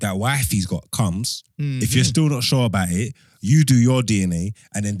you that wifey's got comes, if you're still not sure about it, you do your DNA,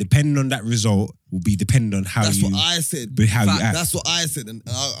 and then depending on that result will be depending on how That's you what I said. how you act. That's what I said, and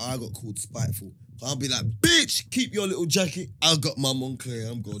I got called spiteful. I'll be like, bitch, keep your little jacket. I got my Moncler.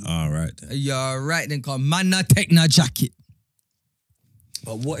 I'm gone. All right. Then. You're right then, cause man not take no jacket.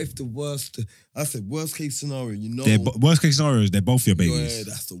 But what if the worst? I said worst case scenario. You know, Worst case scenario is they're both your babies. yeah,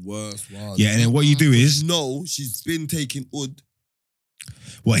 that's the worst one. Yeah, and then what you do is, No, she's been taking Ud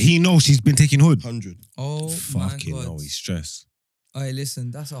well, he knows she's been taking hood. 100. Oh Fucking my no, god. he's stressed. Hey, listen,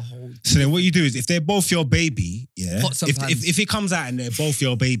 that's a whole. So then what you do is, if they're both your baby, yeah, Pots and pans. if it comes out and they're both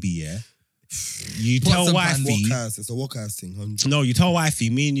your baby, yeah, you Pots tell and pans. wifey, What It's a what thing? 100. no, you tell wifey,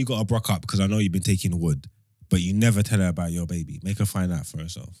 me and you got to brock up because I know you've been taking wood, but you never tell her about your baby. Make her find out for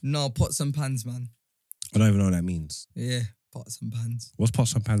herself. No, pots and pans, man. I don't even know what that means. Yeah, pots and pans. What's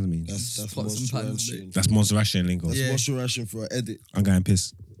pots and pans mean? That's Pots and Monster pans, Ration. That's Monster Ration lingo. That's Yeah. Monster Ration for an edit. I'm going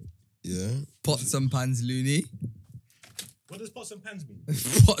piss. Yeah. Pots and pans, loony. What does pots and pans mean?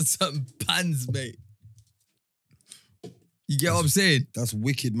 Pots and pans, mate. You get what I'm saying? That's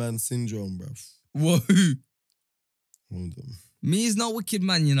wicked man syndrome, bruv. Whoa. Hold on. Me is not wicked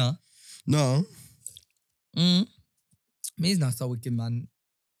man, you know. No. Me is not a wicked man.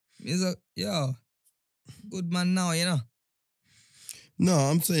 Me is a good man now, you know. No,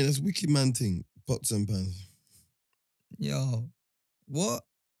 I'm saying that's wicked man thing. Pots and pans. Yo, what?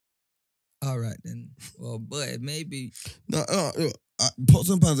 All right then. Well, boy, maybe. No, pots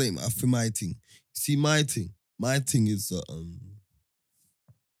and pans ain't for my thing. See, my thing is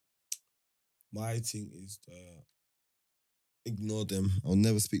my thing is ignore them. I'll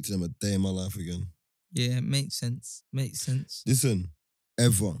never speak to them a day in my life again. Yeah, makes sense. Makes sense. Listen,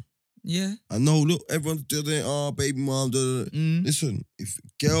 everyone. Yeah. I know. Look, everyone's doing baby mom. Listen, if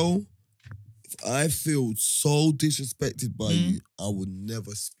I feel so disrespected by you, I would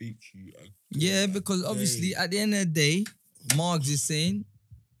never speak to you again. Yeah, because obviously at the end of the day, Margs is saying,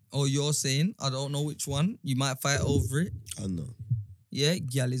 or you're saying, I don't know which one, you might fight over it. I know. Yeah,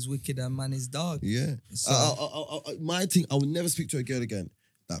 gal is wicked and man is dog. Yeah. So- My thing, I would never speak to a girl again.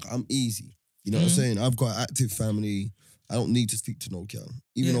 Like, I'm easy. You know what I'm saying? I've got an active family. I don't need to speak to no girl.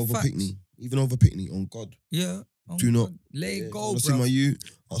 Even Yeah, over facts. Pickney. Even over Pickney, on God. Yeah. Do not let it go, see bro. my you.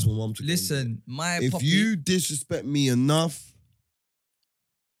 Ask my mum to go. Listen, my If poppy, you disrespect me enough,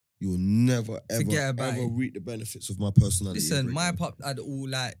 you'll never Forget ever about ever it. reap the benefits of my personality. listen, ever my again. pop had all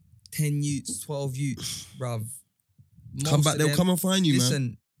like 10 youths, 12 youths, bruv. Come Most back, of they'll them- come and find you,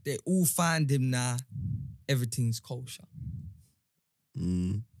 Listen, they all find him now. Everything's kosher.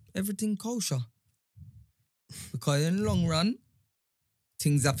 man. Everything kosher. Because in the long run,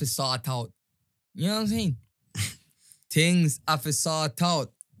 things have to sort out. You know what I'm saying? Things have to sort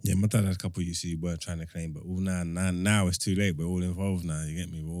out. Yeah, my dad had a couple you see weren't trying to claim, but all now it's too late. We're all involved now. You get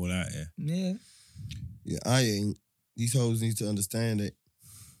me? We're all out here. Yeah. Yeah, I ain't. These hoes need to understand it.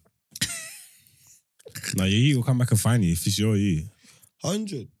 No, you will come back and find you if it's your you.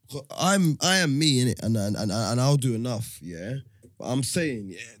 100. I am me in it, and I'll do enough. Yeah, but I'm saying,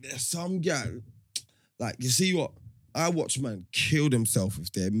 yeah, there's some gal. Like, you see what? I watch man kill themselves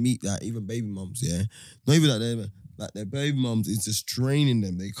if they meet that, even baby mums. Yeah, not even like their baby mums is just draining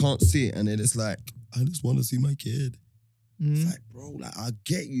them. They can't see it, and they're just like, I just want to see my kid. It's like, bro, like, I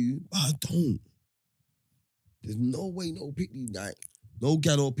get you, but I don't. There's no way no picnic, like, no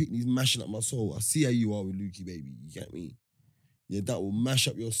gal or picnic's mashing up my soul. I see how you are with Lukey, baby. You get me? Yeah, that will mash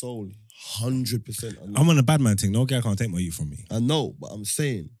up your soul 100%. I'm on a bad man thing. No guy can't take my youth from me. I know, but I'm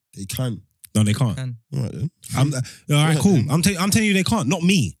saying they can. No, they can't. And All right then. All right, cool. I'm telling you they can't. Not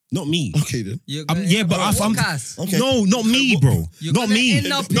me. Not me. Okay then. you're I'm- gonna yeah, end but up in I'm- the workhouse. Okay. No, not me, bro. You're Not gonna me. end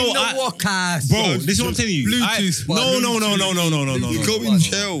up No, in the workhouse. Bro, this is what I'm telling you. Bluetooth spot, No. You Bluetooth. go in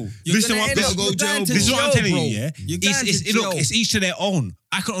jail. You're Listen, gonna what- end better up go with jail, going to bro. This is what I'm telling bro. you, yeah? You're going to Look, jail. it's each to their own.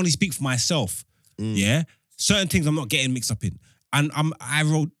 I can only speak for myself. Yeah? Certain things I'm not getting mixed up in. And I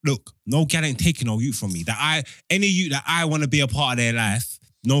wrote, look, no gal ain't taking no youth from me. Any youth that I want to be a part of their life,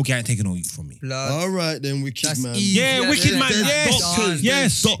 no gal ain't taking no youth from me. Blood. All right then, wicked That's man. easy. Yeah, wicked man, There's yes. Doctors,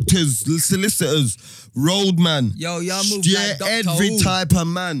 Yes. doctors, solicitors, roadman. Yo, y'all move Yeah, like Doctor every Who. type of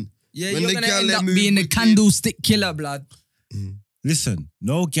man. Yeah, When you're the gonna gal end let up move being the wicked. candlestick killer, blood. Listen,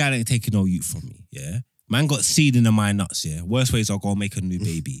 no gal ain't taking no youth from me, yeah? Man got seed in my nuts, yeah? Worst ways I'll go make a new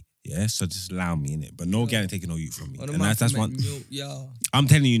baby, yeah? So just allow me, innit? But no gal ain't taking no youth from me. What And am I that's from one... Yeah. I'm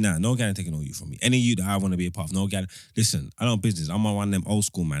telling you now, no gal ain't taking no youth from me. Any youth that I want to be a part of, no gal... Listen, I don't business. I'm on one of them old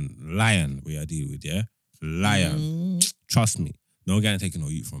school, man. Lion, we I deal with, yeah? Lion. Trust me. No gal ain't taking no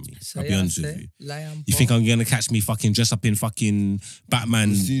youth from me. I'll be honest with you. You think I'm gonna catch me fucking dressed up in fucking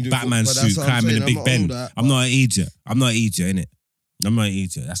Batman See, Batman but that's suit, what I'm climbing the saying, Big I'm Ben? not all that, I'm not an idiot. I'm not an idiot, innit? I'm not an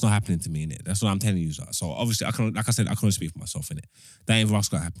idiot. That's not happening to me, innit? That's what I'm telling you. So obviously, I can, like I said, I can only speak for myself, innit? That ain't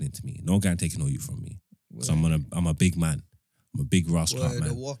rascal happening to me. No guy taking no youth from me. So I'm a big man. I'm a big rascal The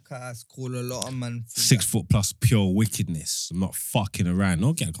man. workhouse call a lot of man. 6 foot plus pure wickedness. I'm not fucking around.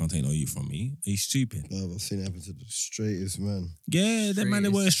 No guy can't take no youth from me. He's stupid. I've seen it happen to the straightest man. Yeah, them man, they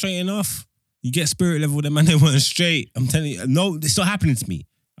Straightest. weren't straight enough. You get spirit level, them man, they weren't straight. I'm telling you, no, it's not happening to me.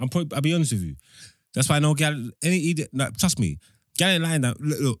 I'll be honest with you. That's why no gal, any idiot, like, trust me, gal ain't lying down.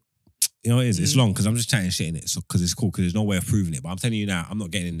 Look, you know what it is? It's long because I'm just chatting shit in it. So, because it's cool, because there's no way of proving it. But I'm telling you now, I'm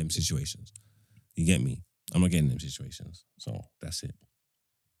not getting in them situations. You get me? I'm not getting in them situations. So that's it.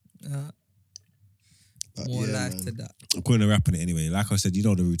 But More yeah, life man. to that. I'm going to wrap on it anyway. Like I said, you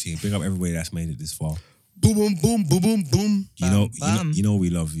know the routine. Big up everybody that's made it this far. Boom, boom, boom, boom, boom, boom. Bam. You know we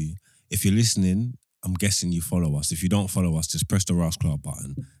love you. If you're listening, I'm guessing you follow us. If you don't follow us, just press the Ross Clark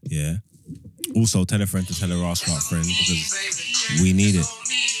button. Yeah. Also, tell a friend to tell a Ross Clark friend because we need it.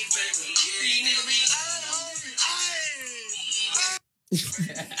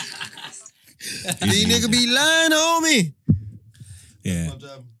 These nigga be lying on me. Yeah.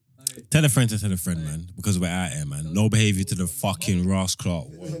 Tell a friend to tell a friend, man, because we're out here, man. No behavior to the fucking Ross Clark.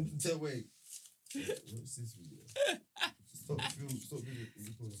 Wait.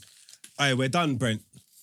 Alright, we're done, Brent.